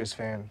a Patriots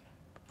fan.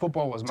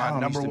 Football was my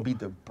Tom number used to one. beat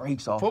the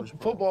brakes off us,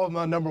 bro. Football was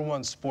my number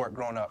one sport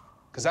growing up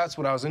because that's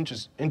what I was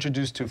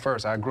introduced to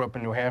first. I grew up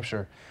in New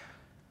Hampshire.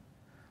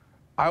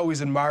 I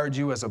always admired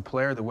you as a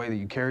player, the way that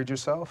you carried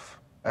yourself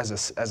as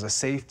a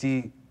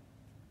safety.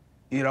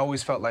 It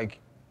always felt like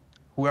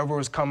whoever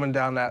was coming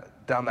down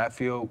that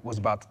field was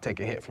about to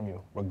take a hit from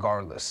you,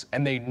 regardless,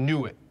 and they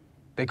knew it.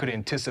 They could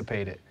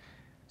anticipate it.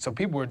 So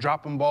people were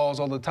dropping balls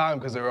all the time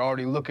because they were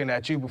already looking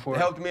at you before. It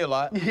helped me a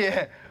lot.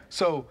 Yeah.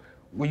 So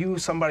were you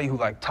somebody who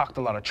like talked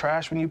a lot of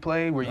trash when you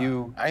played? Were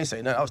you? I ain't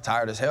say nothing. I was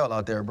tired as hell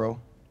out there, bro.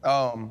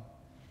 Nah,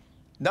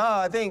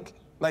 I think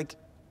like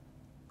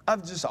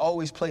I've just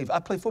always played. I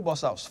played football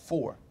since I was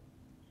 4,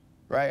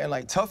 right? And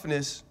like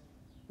toughness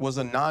was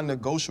a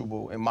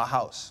non-negotiable in my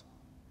house,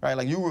 right?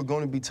 Like you were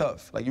going to be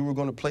tough. Like you were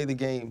going to play the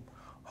game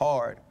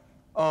hard.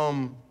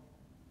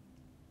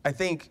 I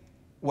think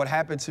what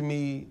happened to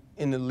me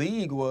in the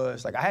league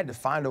was like I had to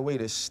find a way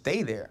to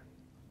stay there.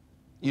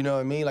 You know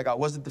what I mean? Like I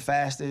wasn't the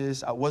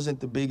fastest, I wasn't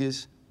the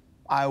biggest.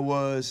 I've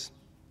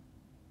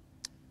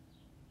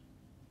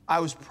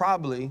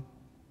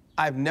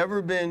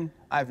never been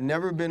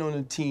on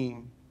a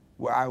team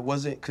where I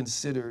wasn't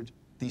considered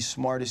the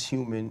smartest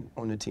human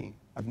on the team.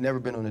 I've never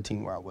been on a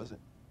team where I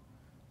wasn't.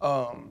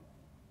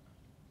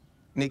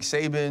 Nick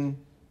Saban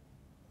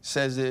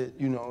says it,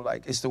 you know,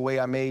 like it's the way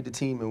I made the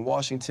team in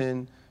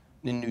Washington,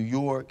 in New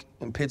York,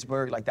 in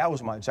Pittsburgh. Like that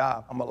was my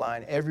job. I'm gonna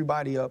line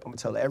everybody up. I'm gonna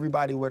tell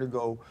everybody where to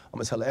go. I'm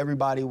gonna tell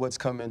everybody what's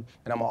coming,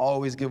 and I'm gonna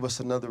always give us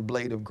another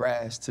blade of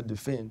grass to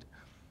defend.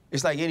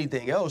 It's like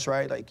anything else,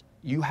 right? Like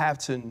you have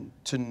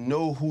to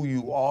know who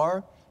you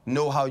are,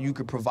 know how you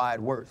could provide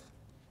worth.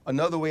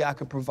 Another way I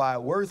could provide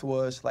worth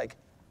was like,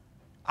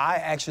 I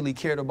actually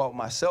cared about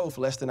myself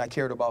less than I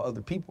cared about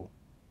other people,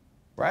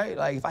 right?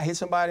 Like if I hit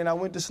somebody and I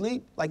went to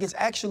sleep, like it's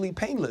actually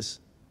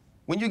painless.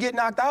 When you get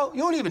knocked out,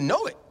 you don't even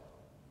know it.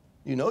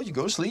 You know, you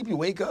go to sleep, you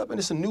wake up, and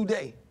it's a new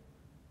day,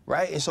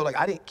 right? And so, like,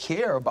 I didn't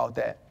care about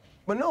that.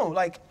 But no,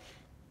 like,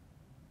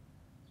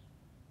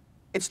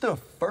 it's the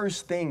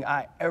first thing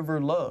I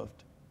ever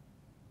loved.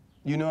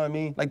 You know what I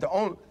mean? Like, the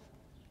only,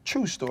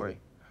 true story,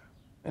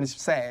 and it's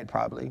sad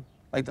probably,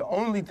 like, the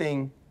only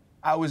thing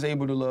I was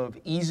able to love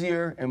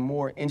easier and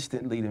more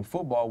instantly than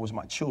football was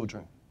my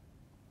children,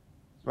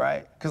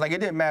 right? Because, like,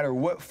 it didn't matter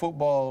what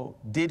football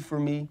did for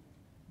me,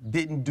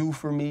 didn't do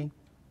for me.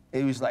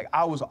 It was like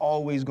I was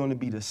always going to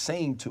be the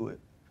same to it.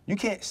 You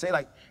can't say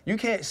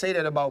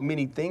that about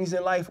many things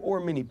in life or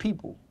many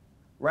people,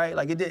 right?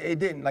 Like it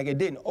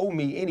didn't owe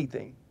me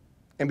anything.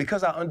 And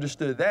because I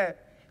understood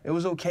that, it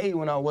was okay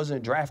when I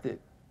wasn't drafted.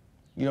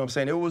 You know what I'm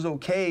saying? It was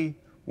okay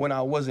when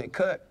I wasn't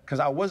cut, because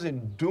I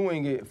wasn't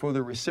doing it for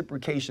the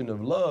reciprocation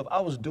of love.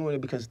 I was doing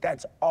it because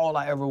that's all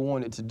I ever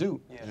wanted to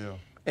do. Yeah.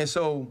 And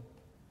so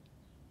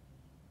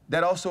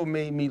that also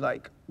made me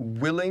like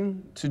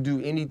willing to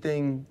do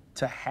anything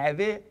to have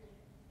it,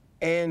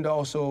 and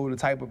also the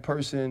type of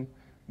person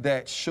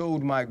that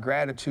showed my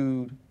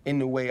gratitude in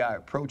the way I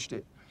approached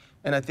it.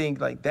 And I think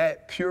like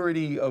that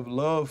purity of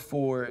love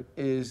for it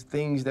is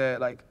things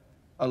that like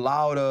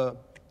allowed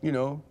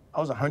I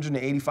was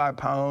 185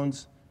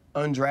 pounds,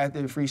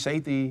 undrafted free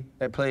safety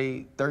that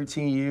played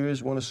 13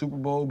 years, won a Super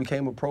Bowl,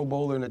 became a Pro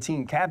Bowler and a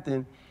team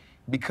captain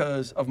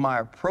because of my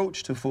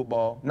approach to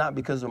football, not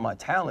because of my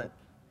talent.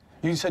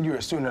 You said you were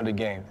a student of the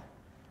game,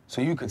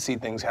 so you could see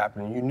things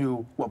happening. You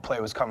knew what play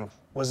was coming.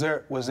 Was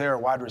there a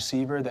wide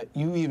receiver that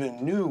you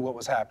even knew what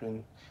was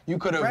happening? You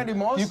could have. Randy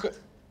Moss.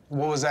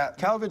 What was that?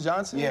 Calvin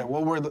Johnson. Yeah.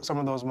 What were some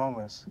of those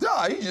moments?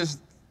 Nah, you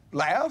just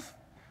laugh,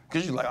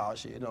 cause you're like, oh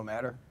shit, it don't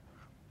matter.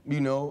 We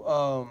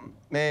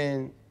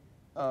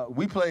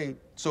played.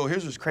 So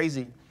here's what's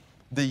crazy.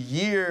 The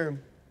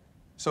year,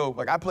 so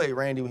like I played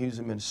Randy when he was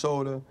in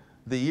Minnesota.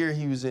 The year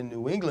he was in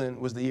New England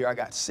was the year I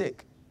got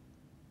sick,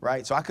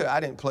 right? So I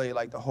didn't play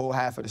like the whole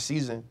half of the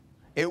season.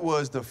 It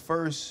was the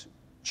first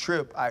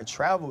trip I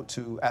traveled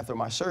to after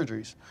my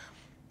surgeries.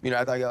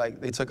 After I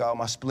got they took out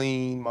my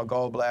spleen, my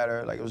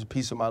gallbladder, like it was a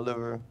piece of my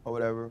liver or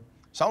whatever.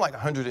 So I'm like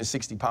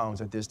 160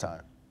 pounds at this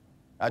time.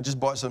 I just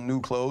bought some new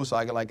clothes so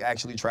I could like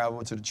actually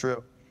travel to the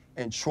trip.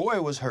 And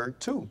Troy was hurt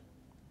too.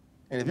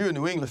 And if you're a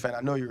New England fan, I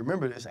know you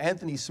remember this.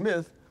 Anthony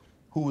Smith,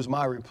 who was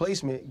my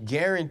replacement,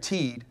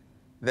 guaranteed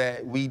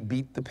that we'd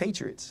beat the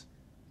Patriots,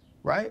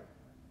 right?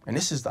 And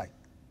this is like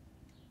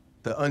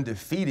the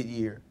undefeated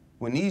year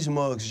when these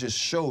mugs just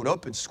showed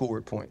up and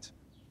scored points.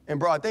 And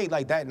bro, I think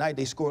like that night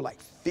they scored like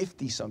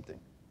 50-something.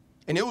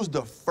 And it was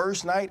the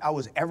first night I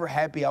was ever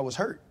happy I was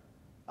hurt.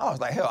 I was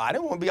like, hell, I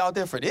didn't want to be out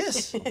there for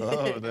this.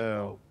 Oh,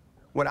 damn.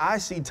 When I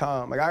see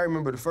Tom, like I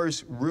remember the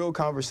first real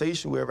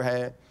conversation we ever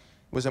had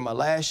was in my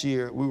last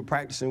year. We were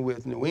practicing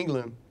with New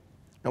England,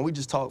 and we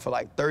just talked for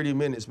like 30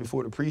 minutes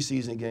before the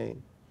preseason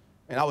game.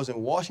 And I was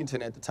in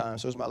Washington at the time,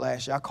 so it was my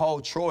last year. I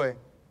called Troy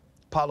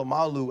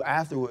Polamalu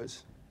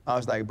afterwards. I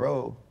was like,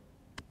 bro,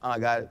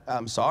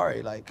 I'm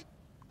sorry, like,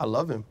 I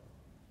love him.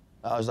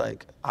 I was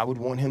like, I would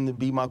want him to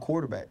be my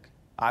quarterback.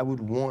 I would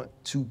want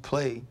to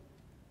play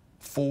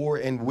for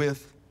and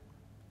with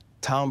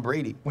Tom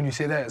Brady. When you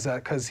say that, is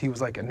that because he was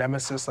like a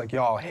nemesis, like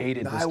y'all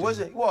hated this dude? I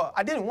wasn't. Well,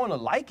 I didn't want to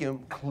like him,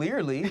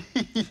 clearly.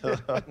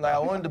 Like I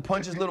wanted to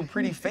punch his little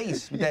pretty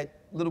face with that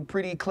little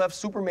pretty cleft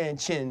Superman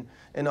chin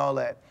and all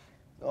that.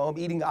 I'm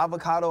eating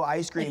avocado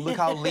ice cream. Look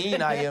how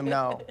lean I am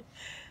now.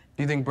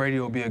 Do you think Brady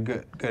will be a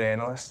good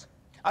analyst?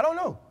 I don't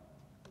know.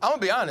 I'm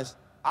gonna be honest.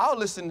 I'll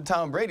listen to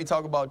Tom Brady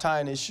talk about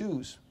tying his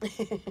shoes.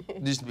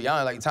 Just to be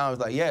honest, like Tom was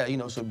like, yeah,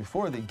 so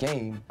before the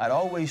game, I'd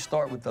always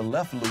start with the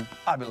left loop.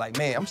 I'd be like,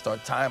 man, I'm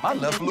starting tying my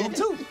left loop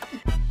too.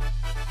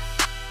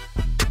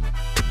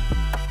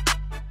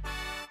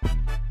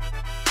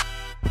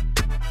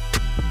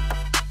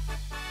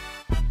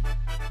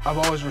 I've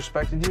always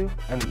respected you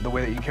and the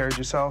way that you carried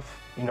yourself.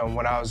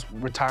 When I was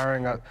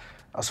retiring, I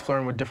was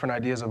flirting with different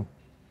ideas of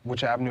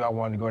which avenue I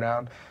wanted to go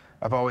down.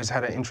 I've always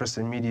had an interest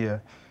in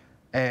media.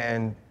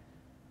 And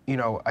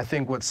I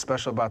think what's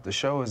special about the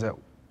show is that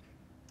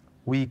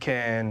we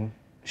can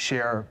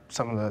share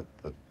some of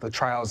the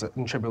trials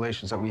and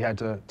tribulations that we had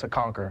to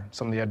conquer,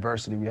 some of the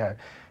adversity we had.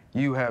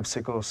 You have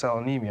sickle cell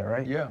anemia,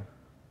 right? Yeah.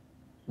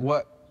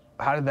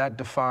 How did that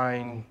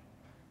define,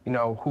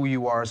 who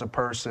you are as a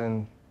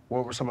person?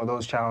 What were some of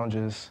those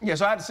challenges? Yeah,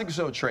 so I had a sickle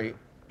cell trait,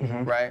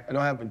 right? I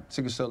don't have a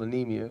sickle cell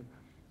anemia.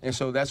 And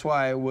so that's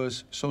why it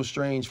was so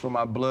strange for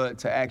my blood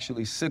to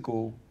actually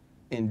sickle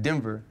in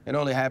Denver. It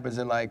only happens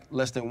in like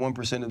less than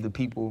 1% of the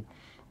people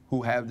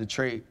who have the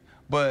trait.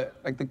 But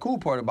like the cool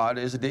part about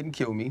it is it didn't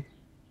kill me,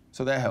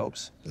 so that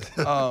helps.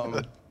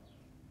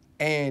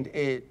 And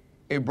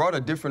it brought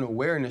a different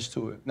awareness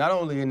to it, not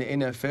only in the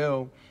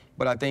NFL,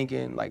 but I think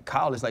in like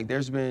college. Like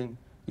there's been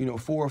 4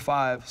 or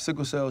 5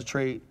 sickle cell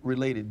trait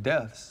related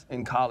deaths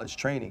in college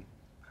training.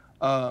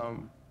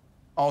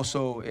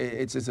 Also,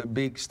 it's a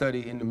big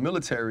study in the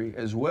military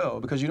as well,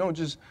 because you don't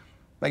just,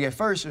 like at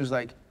first it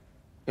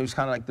was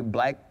kind of like the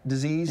black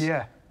disease.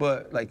 Yeah.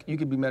 But like you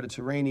could be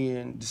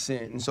Mediterranean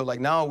descent. And so like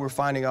now we're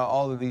finding out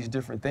all of these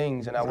different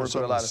things, and I work with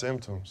a lot of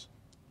symptoms.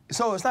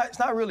 So it's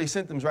not really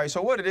symptoms, right?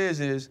 So what it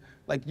is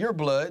like your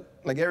blood,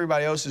 like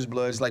everybody else's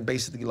blood, is like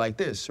basically like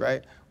this,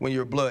 right? When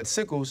your blood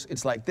sickles,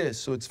 it's like this.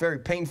 So it's very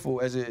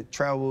painful as it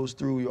travels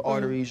through your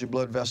arteries, your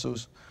blood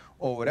vessels,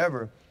 or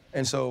whatever.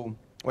 And so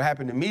what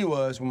happened to me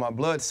was when my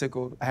blood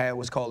sickled, I had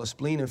what's called a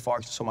spleen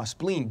infarction. So my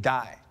spleen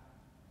died.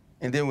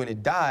 And then when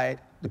it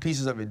died, the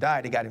pieces of it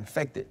died, they got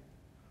infected.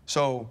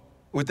 So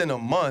within a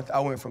month, I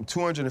went from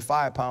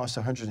 205 pounds to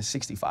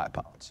 165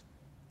 pounds,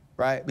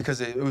 right?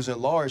 Because it was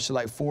enlarged to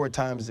like 4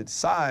 times its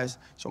size,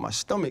 so my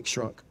stomach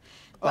shrunk.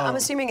 But I'm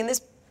assuming in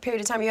this period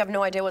of time, you have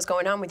no idea what's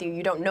going on with you.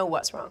 You don't know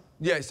what's wrong.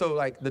 Yeah, so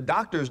like the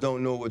doctors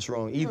don't know what's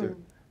wrong either.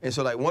 And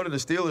so like one of the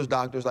Steelers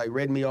doctors like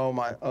read me all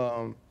my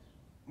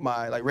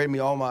read me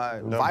all my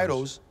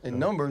vitals and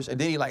numbers, and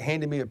then he like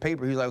handed me a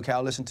paper. He's like, okay,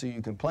 I'll listen to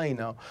you complain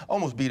now.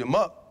 Almost beat him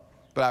up,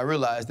 but I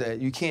realized that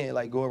you can't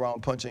like go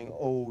around punching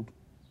old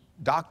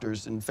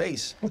doctors in the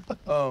face.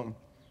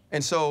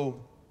 And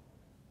so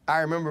I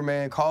remember,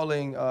 man,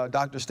 calling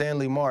Dr.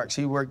 Stanley Marks.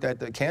 He worked at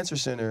the cancer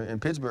center in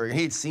Pittsburgh, and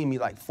he had seen me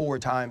like 4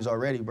 times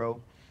already,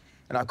 bro.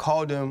 And I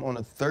called him on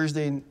a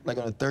Thursday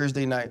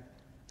night,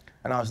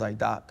 and I was like,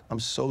 Doc, I'm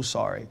so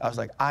sorry. I was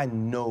like, I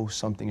know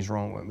something's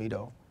wrong with me,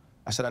 though.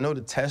 I said, I know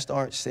the tests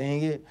aren't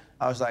saying it.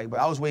 I was like, but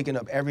I was waking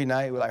up every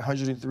night with like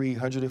 103,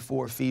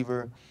 104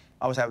 fever.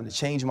 I was having to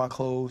change my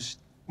clothes.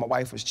 My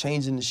wife was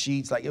changing the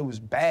sheets. Like, it was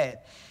bad.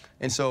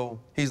 And so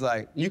he's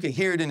like, you can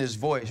hear it in his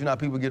voice. You know how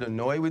people get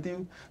annoyed with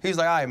you? He's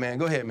like, all right, man,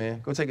 go ahead, man.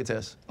 Go take a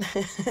test.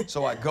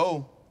 So I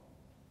go.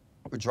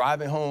 We're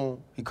driving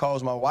home. He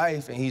calls my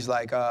wife, and he's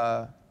like,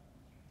 where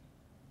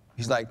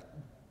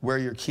are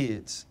your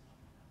kids?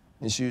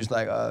 And she was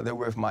like, they're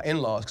with my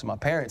in-laws, because my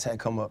parents had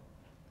come up.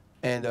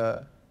 And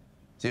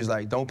she was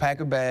like, don't pack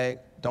a bag,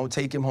 don't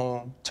take him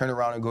home, turn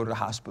around and go to the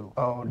hospital.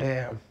 Oh,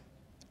 damn.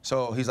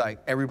 So he's like,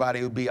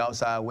 everybody will be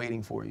outside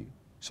waiting for you.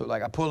 So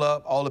like I pull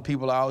up, all the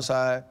people are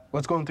outside.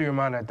 What's going through your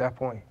mind at that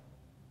point?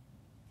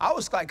 I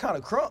was like kind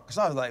of crunk, because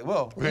I was like,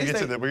 well. We're gonna get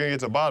to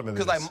the bottom of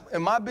this. Because like,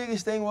 and my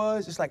biggest thing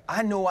was, it's like,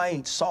 I know I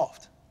ain't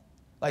soft.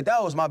 Like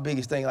that was my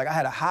biggest thing. Like I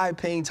had a high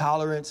pain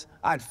tolerance.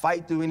 I'd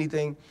fight through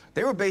anything.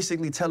 They were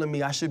basically telling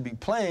me I should be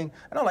playing.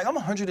 And I'm like, I'm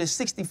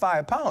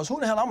 165 pounds. Who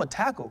the hell I'm a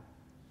tackle,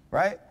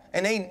 right?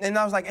 And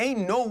I was like,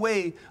 ain't no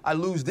way I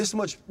lose this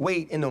much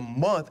weight in a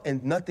month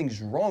and nothing's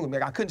wrong with me.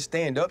 Like I couldn't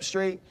stand up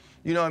straight.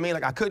 You know what I mean?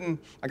 Like I couldn't,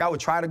 like I would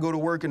try to go to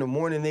work in the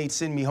morning and they'd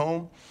send me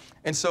home.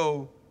 And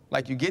so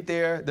like you get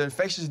there, the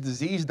infectious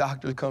disease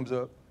doctor comes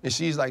up and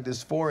she's like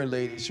this foreign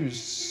lady. She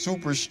was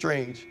super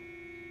strange.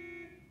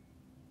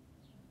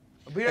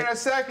 I'll be there in a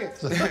second.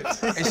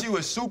 And she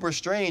was super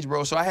strange,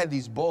 bro. So I had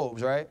these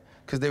bulbs, right?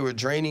 Because they were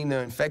draining the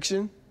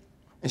infection.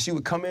 And she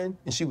would come in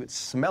and she would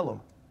smell them.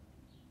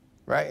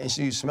 Right? And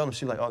she would smell them.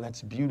 She was like, oh,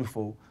 that's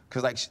beautiful.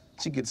 Because like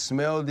she could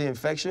smell the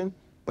infection,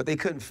 but they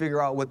couldn't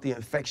figure out what the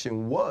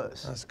infection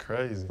was. That's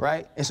crazy.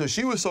 Right? And so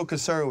she was so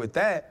concerned with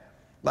that.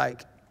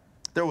 Like,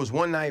 there was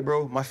one night,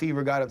 bro, my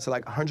fever got up to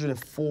like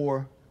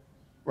 104,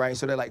 right?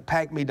 So they like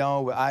packed me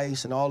down with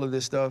ice and all of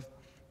this stuff.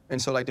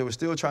 And so like they were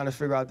still trying to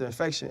figure out the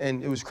infection.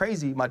 And it was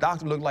crazy. My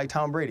doctor looked like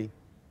Tom Brady.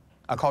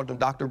 I called him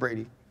Dr.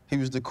 Brady. He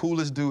was the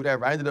coolest dude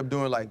ever. I ended up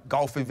doing like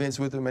golf events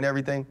with him and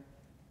everything.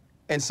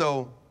 And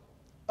so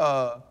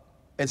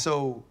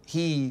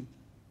he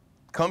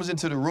comes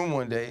into the room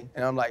one day,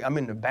 and I'm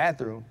in the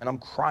bathroom, and I'm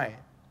crying.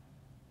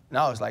 And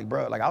I was like,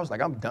 bro, I'm done. I was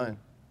like, I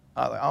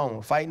don't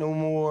want to fight no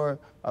more.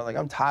 I was like,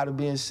 I'm tired of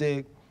being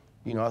sick.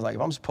 You know, I was like,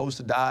 if I'm supposed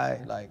to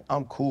die, like,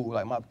 I'm cool.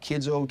 Like, my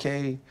kids are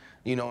okay.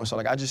 You know, and so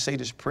like, I just say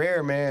this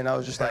prayer, man. And I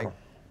was just like,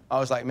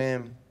 I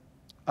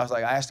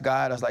asked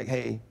God, I was like,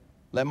 hey,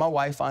 let my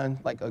wife find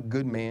like a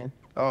good man.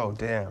 Oh,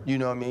 damn. You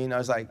know what I mean? I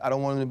was like, I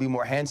don't want him to be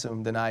more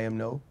handsome than I am,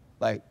 no.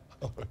 Like,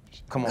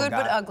 come on, Good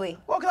God. but ugly.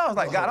 Well, because I was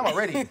like, God, I'm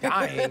already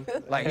dying.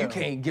 Like, you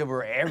can't give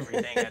her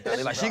everything at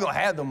the Like, she gonna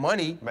have the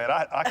money. Man,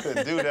 I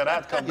couldn't do that.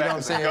 I'd come back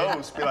as a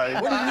ghost, be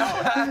like, what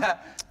are you doing?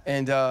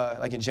 And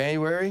like in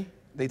January,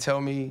 they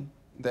tell me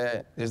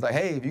that it's like,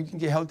 hey, if you can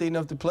get healthy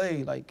enough to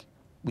play, like,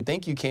 we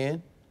think you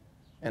can.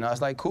 And I was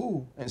like,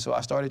 cool. And so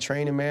I started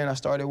training, man. I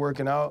started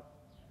working out.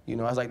 You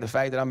know, I was like, the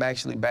fact that I'm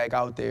actually back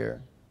out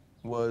there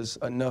was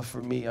enough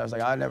for me. I was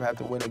like, I never have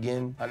to win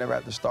again. I never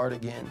have to start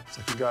again. It's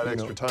like you got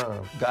extra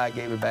time. God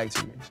gave it back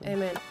to me. So.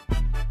 Amen.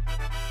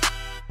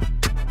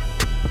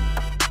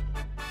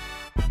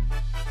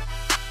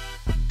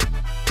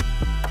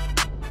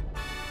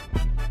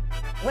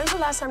 When's the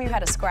last time you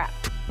had a scrap?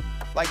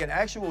 Like an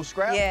actual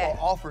scrap or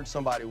offered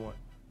somebody one?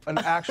 An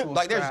actual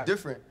like scrap. There's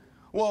different.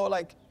 Well,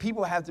 like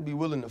people have to be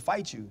willing to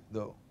fight you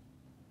though.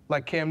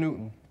 Like Cam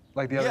Newton,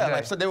 like the other day. Yeah,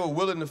 like so they were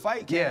willing to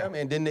fight Cam,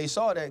 and then they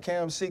saw that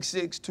Cam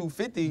 6'6",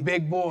 250.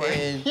 Big boy.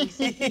 And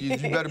you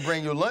better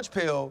bring your lunch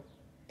pail,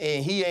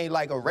 and he ain't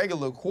like a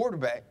regular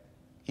quarterback.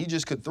 He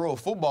just could throw a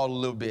football a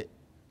little bit.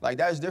 Like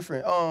that's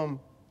different.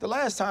 The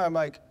last time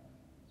like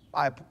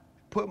I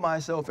put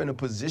myself in a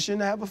position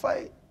to have a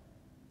fight,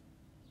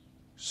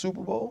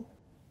 Super Bowl.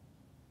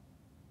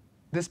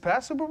 This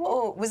past Super Bowl?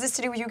 Oh, was this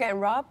to do with you getting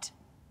robbed?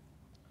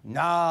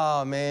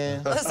 Nah,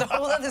 man. That's a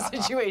whole other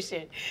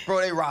situation.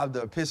 Bro, they robbed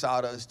the piss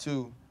out of us,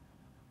 too.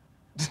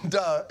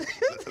 Duh.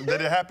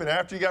 Did it happen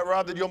after you got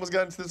robbed? Did you almost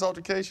got into this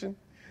altercation?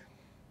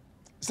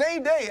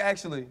 Same day,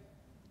 actually.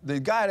 The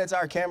guy that's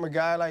our camera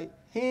guy, like,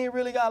 he ain't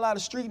really got a lot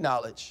of street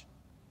knowledge.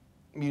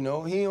 You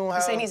know, he don't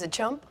have... You saying he's a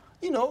chump?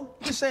 You know,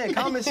 just saying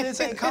common sense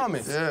ain't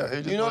common. Yeah, he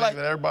just you know, believes like,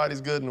 that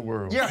everybody's good in the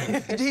world. Yeah,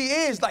 he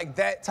is like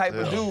that type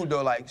of dude,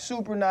 though. Like,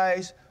 super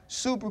nice,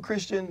 super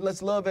Christian,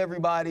 let's love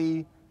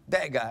everybody.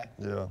 That guy.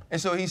 Yeah.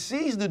 And so he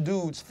sees the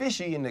dude's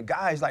fishy and the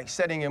guy's like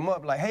setting him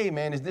up like, hey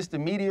man, is this the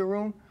media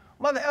room?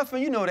 Mother effer,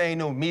 you know there ain't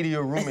no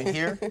media room in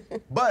here.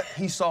 But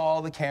he saw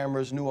all the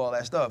cameras, knew all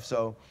that stuff.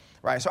 So,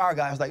 right, so our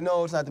guy was like,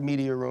 no, it's not the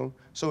media room.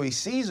 So he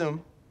sees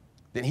him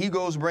Then he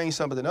goes bring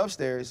something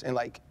upstairs, and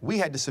like we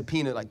had to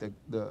subpoena like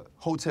the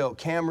hotel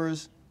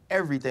cameras,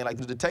 everything. Like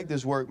the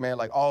detectives worked, man,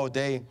 like all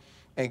day,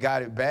 and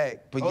got it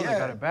back. But They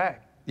got it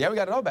back. Yeah, we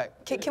got it all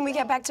back. Can we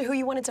get back to who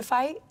you wanted to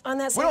fight on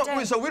that same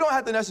day? So we don't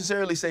have to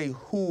necessarily say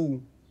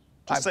who.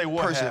 Just say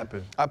what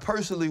happened. I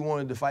personally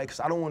wanted to fight because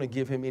I don't want to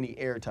give him any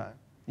airtime.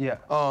 Yeah.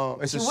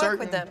 It's You work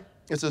with them.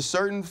 It's a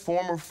certain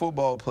former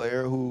football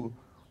player who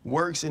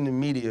works in the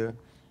media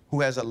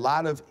who has a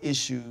lot of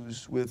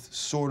issues with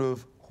sort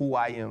of who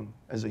I am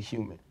as a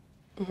human.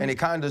 And it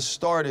kind of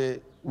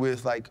started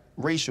with like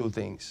racial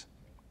things,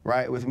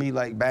 right? With me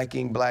like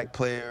backing black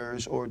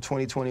players or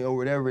 2020 or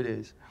whatever it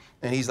is.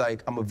 And he's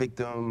like, I'm a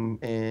victim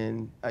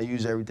and I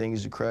use everything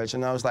as a crutch.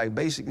 And I was like,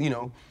 basically, you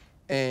know,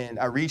 and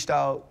I reached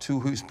out to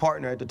his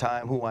partner at the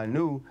time who I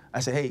knew. I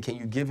said, hey, can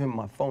you give him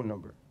my phone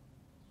number?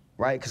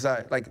 Right? Because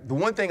the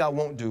one thing I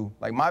won't do,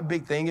 like my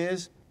big thing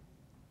is,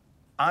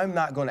 I'm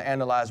not gonna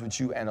analyze what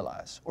you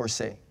analyze or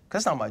say.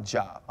 Because that's not my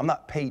job. I'm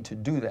not paid to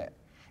do that.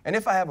 And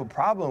if I have a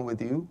problem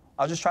with you,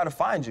 I'll just try to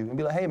find you and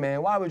be like, hey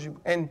man, why would you?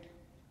 And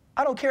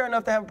I don't care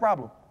enough to have a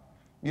problem.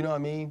 You know what I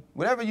mean?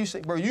 Whatever you say,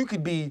 bro, you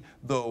could be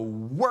the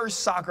worst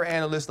soccer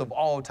analyst of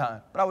all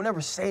time, but I would never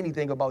say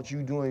anything about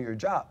you doing your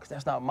job, because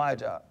that's not my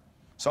job.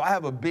 So I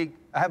have a big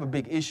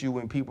issue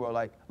when people are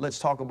like, let's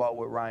talk about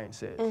what Ryan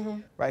said,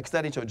 right? Because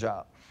that ain't your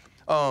job.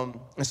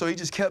 And so he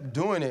just kept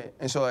doing it.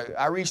 And so like,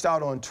 I reached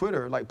out on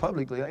Twitter, like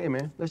publicly, like, hey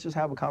man, let's just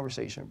have a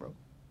conversation, bro.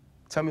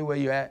 Tell me where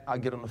you're at, I'll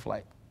get on the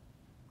flight.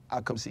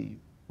 I'll come see you,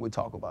 we'll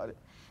talk about it.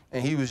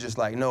 And he was just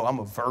like, no, I'm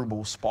a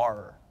verbal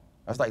sparrer.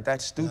 I was like,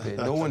 that's stupid.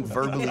 No one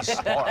verbally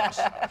spars.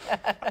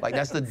 Like,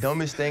 that's the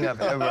dumbest thing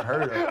I've ever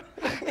heard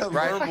of.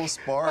 Right? Verbal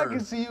sparrer. I can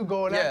see you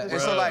going Yeah, at this.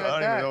 and so like, I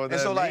don't even know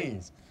what that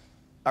means.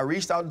 I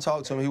reached out to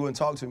talk to him, he wouldn't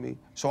talk to me.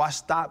 So I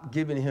stopped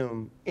giving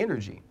him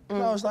energy.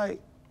 And I was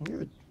like,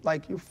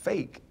 you're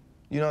fake.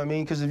 You know what I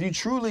mean? Because if you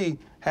truly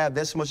have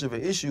this much of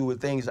an issue with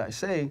things I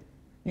say,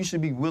 you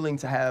should be willing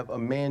to have a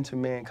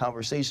man-to-man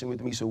conversation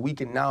with me so we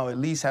can now at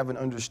least have an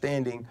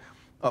understanding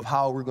of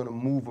how we're gonna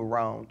move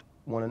around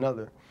one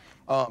another.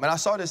 And I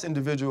saw this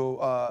individual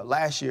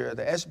last year at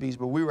the ESPYs,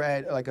 but we were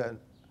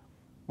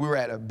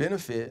at a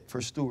benefit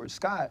for Stuart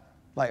Scott.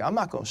 Like, I'm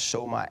not gonna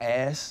show my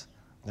ass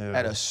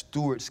at a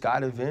Stuart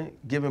Scott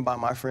event given by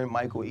my friend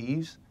Michael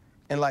Eaves.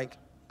 And like,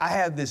 I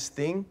have this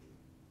thing,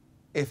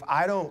 if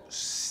I don't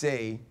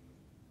say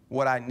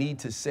what I need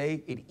to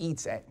say, it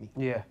eats at me.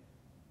 Yeah.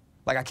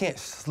 Like, I can't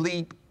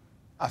sleep.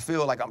 I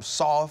feel like I'm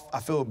soft. I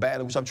feel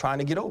bad, which I'm trying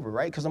to get over,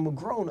 right? Because I'm a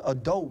grown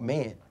adult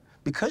man.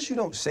 Because you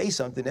don't say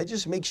something, that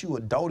just makes you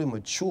adult and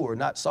mature,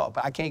 not soft.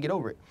 But I can't get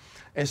over it.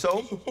 And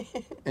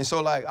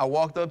so, like, I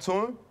walked up to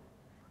him.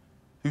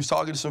 He was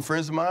talking to some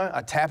friends of mine.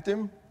 I tapped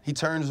him. He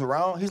turns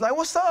around. He's like,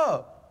 what's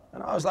up?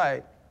 And I was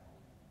like,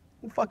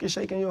 you fucking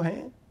shaking your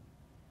hand?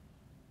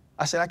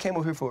 I said, I came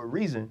over here for a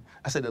reason.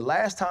 I said, the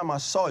last time I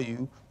saw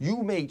you,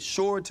 you made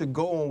sure to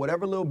go on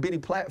whatever little bitty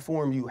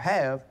platform you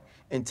have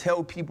and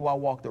tell people I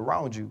walked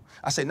around you.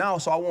 I said, now,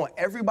 so I want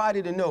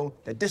everybody to know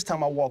that this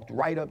time I walked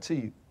right up to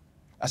you.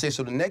 I said,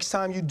 so the next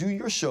time you do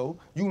your show,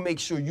 you make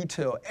sure you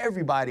tell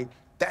everybody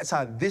that's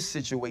how this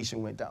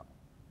situation went down.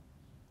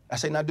 I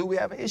said, now, do we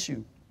have an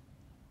issue?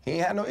 He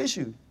ain't had no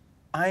issue.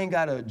 I ain't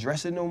gotta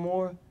address it no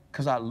more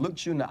because I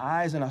looked you in the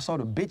eyes and I saw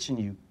the bitch in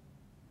you.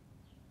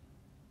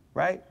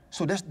 Right?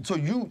 So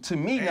you, to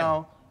me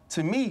now,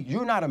 to me,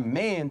 you're not a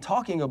man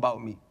talking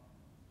about me.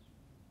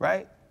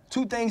 Right?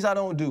 Two things I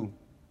don't do,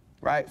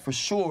 right? For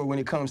sure, when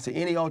it comes to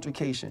any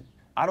altercation.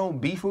 I don't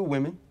beef with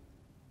women,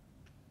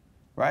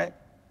 right?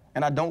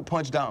 And I don't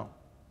punch down.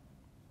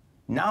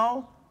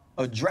 Now,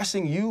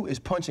 addressing you is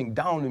punching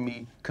down to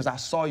me because I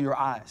saw your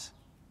eyes.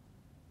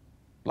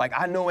 Like,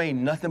 I know ain't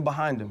nothing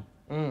behind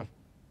them,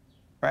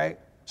 right?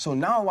 So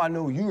now I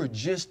know you are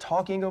just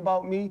talking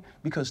about me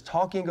because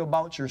talking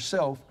about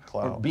yourself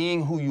or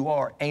being who you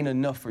are ain't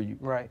enough for you.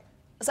 Right.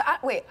 So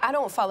I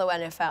don't follow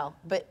NFL,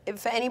 but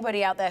for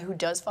anybody out there who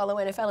does follow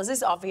NFL, is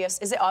this obvious?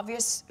 Is it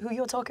obvious who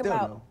you're talking They'll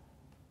about? know.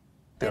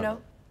 You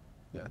know?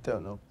 Yeah,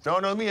 they'll know. No,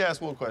 let me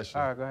ask one question.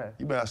 All right, go ahead.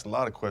 You've been asking a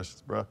lot of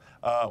questions, bro.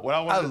 I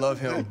love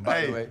him,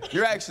 by the way.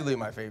 You're actually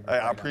my favorite. Hey,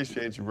 I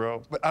appreciate you,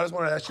 bro. But I just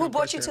want to ask you Who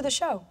brought you to the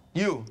show?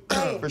 You,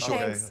 for sure.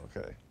 Thanks.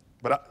 Okay.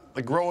 But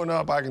like growing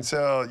up, I can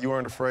tell you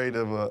weren't afraid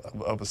of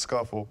a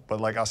scuffle.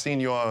 But like I seen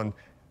you on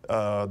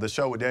the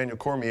show with Daniel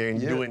Cormier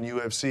and you doing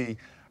UFC.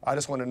 I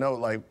just want to know,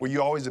 like, were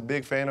you always a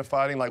big fan of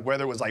fighting? Like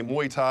whether it was like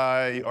Muay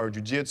Thai or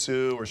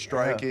Jiu-Jitsu or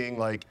striking,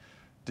 like,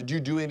 did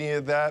you do any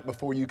of that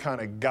before you kind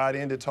of got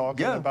into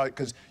talking about it?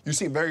 Because you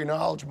seem very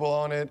knowledgeable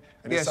on it,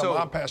 and it's something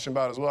I'm passionate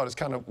about as well. I just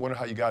kind of wonder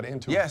how you got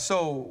into it. Yeah,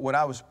 so when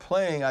I was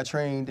playing, I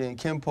trained in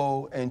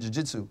Kempo and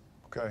Jiu-Jitsu.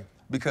 Okay.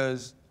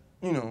 Because,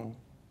 you know,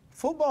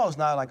 football is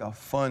not like a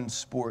fun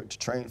sport to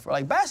train for.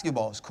 Like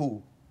basketball is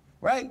cool,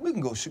 right? We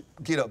can go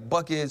get up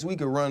buckets, we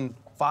can run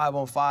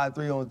 5-on-5,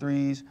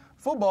 3-on-3s.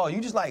 Football, you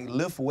just like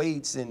lift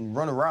weights and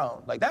run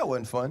around. Like that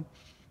wasn't fun.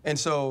 And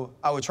so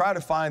I would try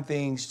to find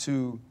things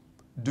to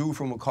do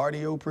from a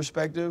cardio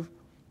perspective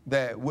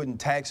that wouldn't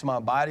tax my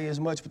body as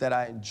much, but that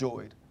I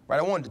enjoyed, right?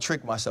 I wanted to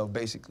trick myself,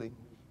 basically.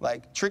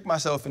 Like, trick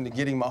myself into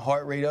getting my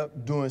heart rate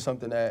up, doing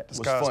something that was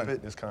fun.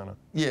 Fitness, kind of.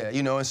 Yeah,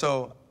 you know, and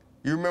so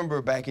you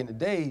remember back in the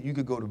day, you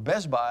could go to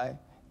Best Buy,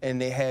 and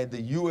they had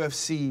the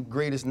UFC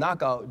Greatest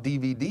Knockout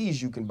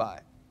DVDs you can buy.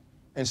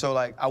 And so,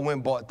 like, I went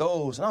and bought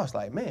those, and I was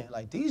like, man,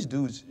 like, these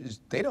dudes,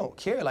 they don't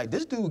care. Like,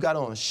 this dude got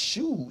on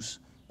shoes,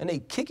 and they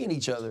kicking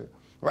each other,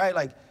 right?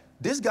 Like,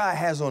 this guy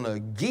has on a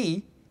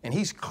gi, and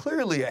he's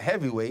clearly a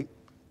heavyweight.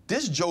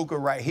 This joker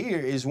right here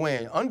is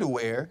wearing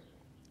underwear,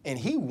 and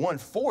he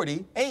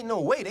 140. Ain't no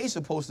way they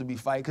supposed to be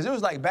fighting, because it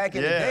was like back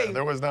in the day. Yeah,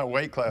 there was not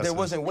weight classes. There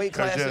wasn't weight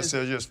classes.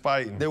 They're just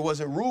fighting. There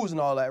wasn't rules and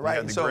all that, right?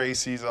 You had the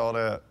Gracies, all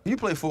that. You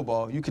play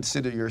football, you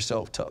consider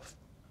yourself tough.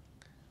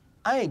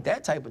 I ain't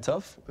that type of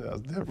tough, Yeah,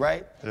 it's different.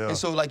 right? Yeah. And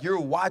so, like, you're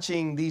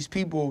watching these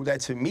people that,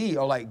 to me,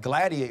 are like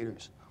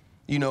gladiators.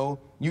 You know,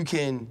 you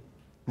can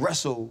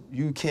wrestle,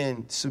 you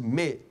can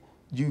submit,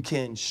 you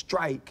can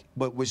strike,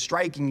 but with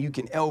striking, you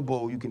can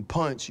elbow, you can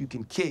punch, you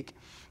can kick.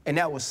 And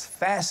that was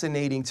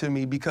fascinating to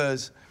me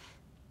because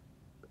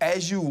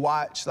as you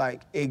watch,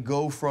 like, it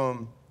go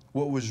from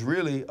what was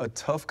really a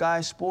tough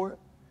guy sport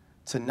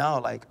to now,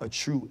 like, a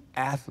true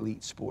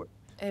athlete sport.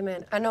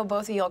 Amen. I know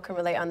both of y'all can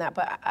relate on that,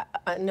 but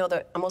I know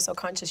that I'm also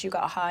conscious you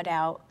got hard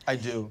out. I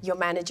do. Your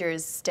manager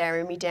is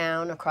staring me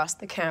down across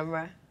the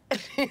camera.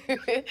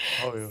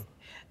 Oh, yeah.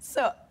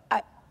 So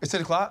It's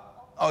 10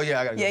 o'clock? Oh,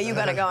 yeah, I gotta go. yeah, you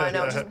gotta go. I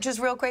know. Just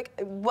real quick,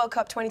 World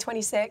Cup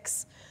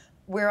 2026.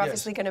 We're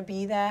obviously going to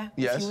be there.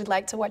 Yes. If you would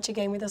like to watch a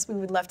game with us, we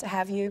would love to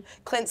have you.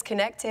 Clint's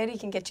connected. He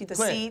can get you the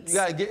seats. You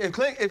gotta get, if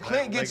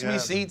Clint gets me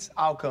seats,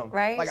 I'll come.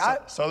 Right? Like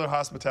Southern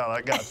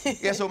hospitality, I got you.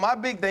 Yeah, so my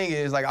big thing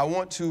is, like, I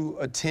want to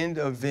attend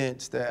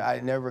events that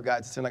I never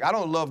got to attend. Like, I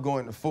don't love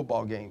going to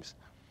football games,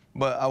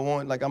 but I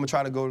want, like, I'm gonna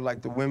try to go to,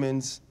 like, the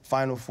women's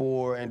Final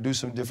Four and do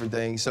some different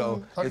things.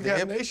 So if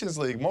Concacaf Nations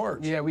League, March.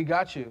 Yeah, we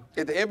got you.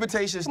 if the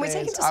invitation we take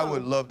stands, it to I some?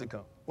 would love to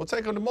come. We'll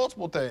take him to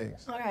multiple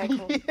things. All right,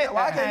 cool. Yeah, well,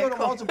 I can't go to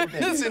cool. multiple He's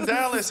things. in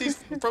Dallas. He's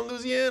from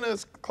Louisiana.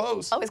 It's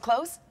close. Oh, it's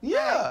close?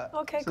 Yeah.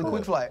 Okay, It's a cool.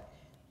 quick flight.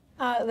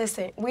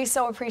 Listen, we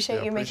so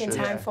appreciate you making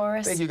appreciate time it. for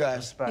us. Thank you,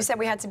 guys. You said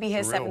we had to be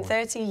here The real one.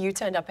 7:30. You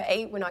turned up at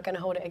 8. We're not going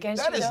to hold it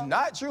against That you, is though.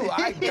 not true.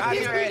 I got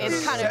here at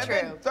It's kinda true.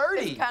 7:30.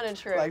 It's kind of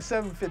true. Like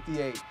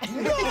 7:58.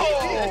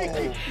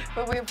 No.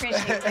 But we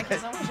appreciate it. Thank you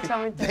so much for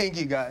coming through. Thank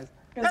you, guys.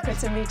 It was good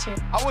to meet you.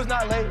 I was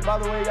not late, by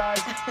the way,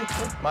 guys.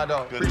 My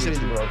dog. Good to meet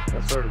Appreciate you, you, bro.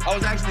 Yes, sir. I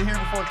was actually here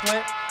before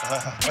Clint.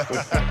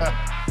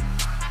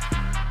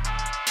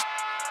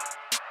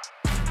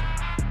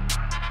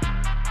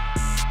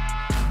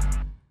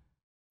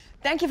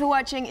 Thank you for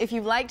watching. If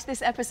you liked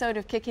this episode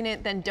of Kicking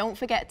It, then don't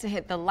forget to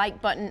hit the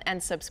like button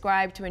and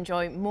subscribe to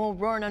enjoy more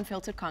raw and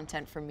unfiltered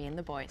content from me and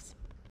the boys.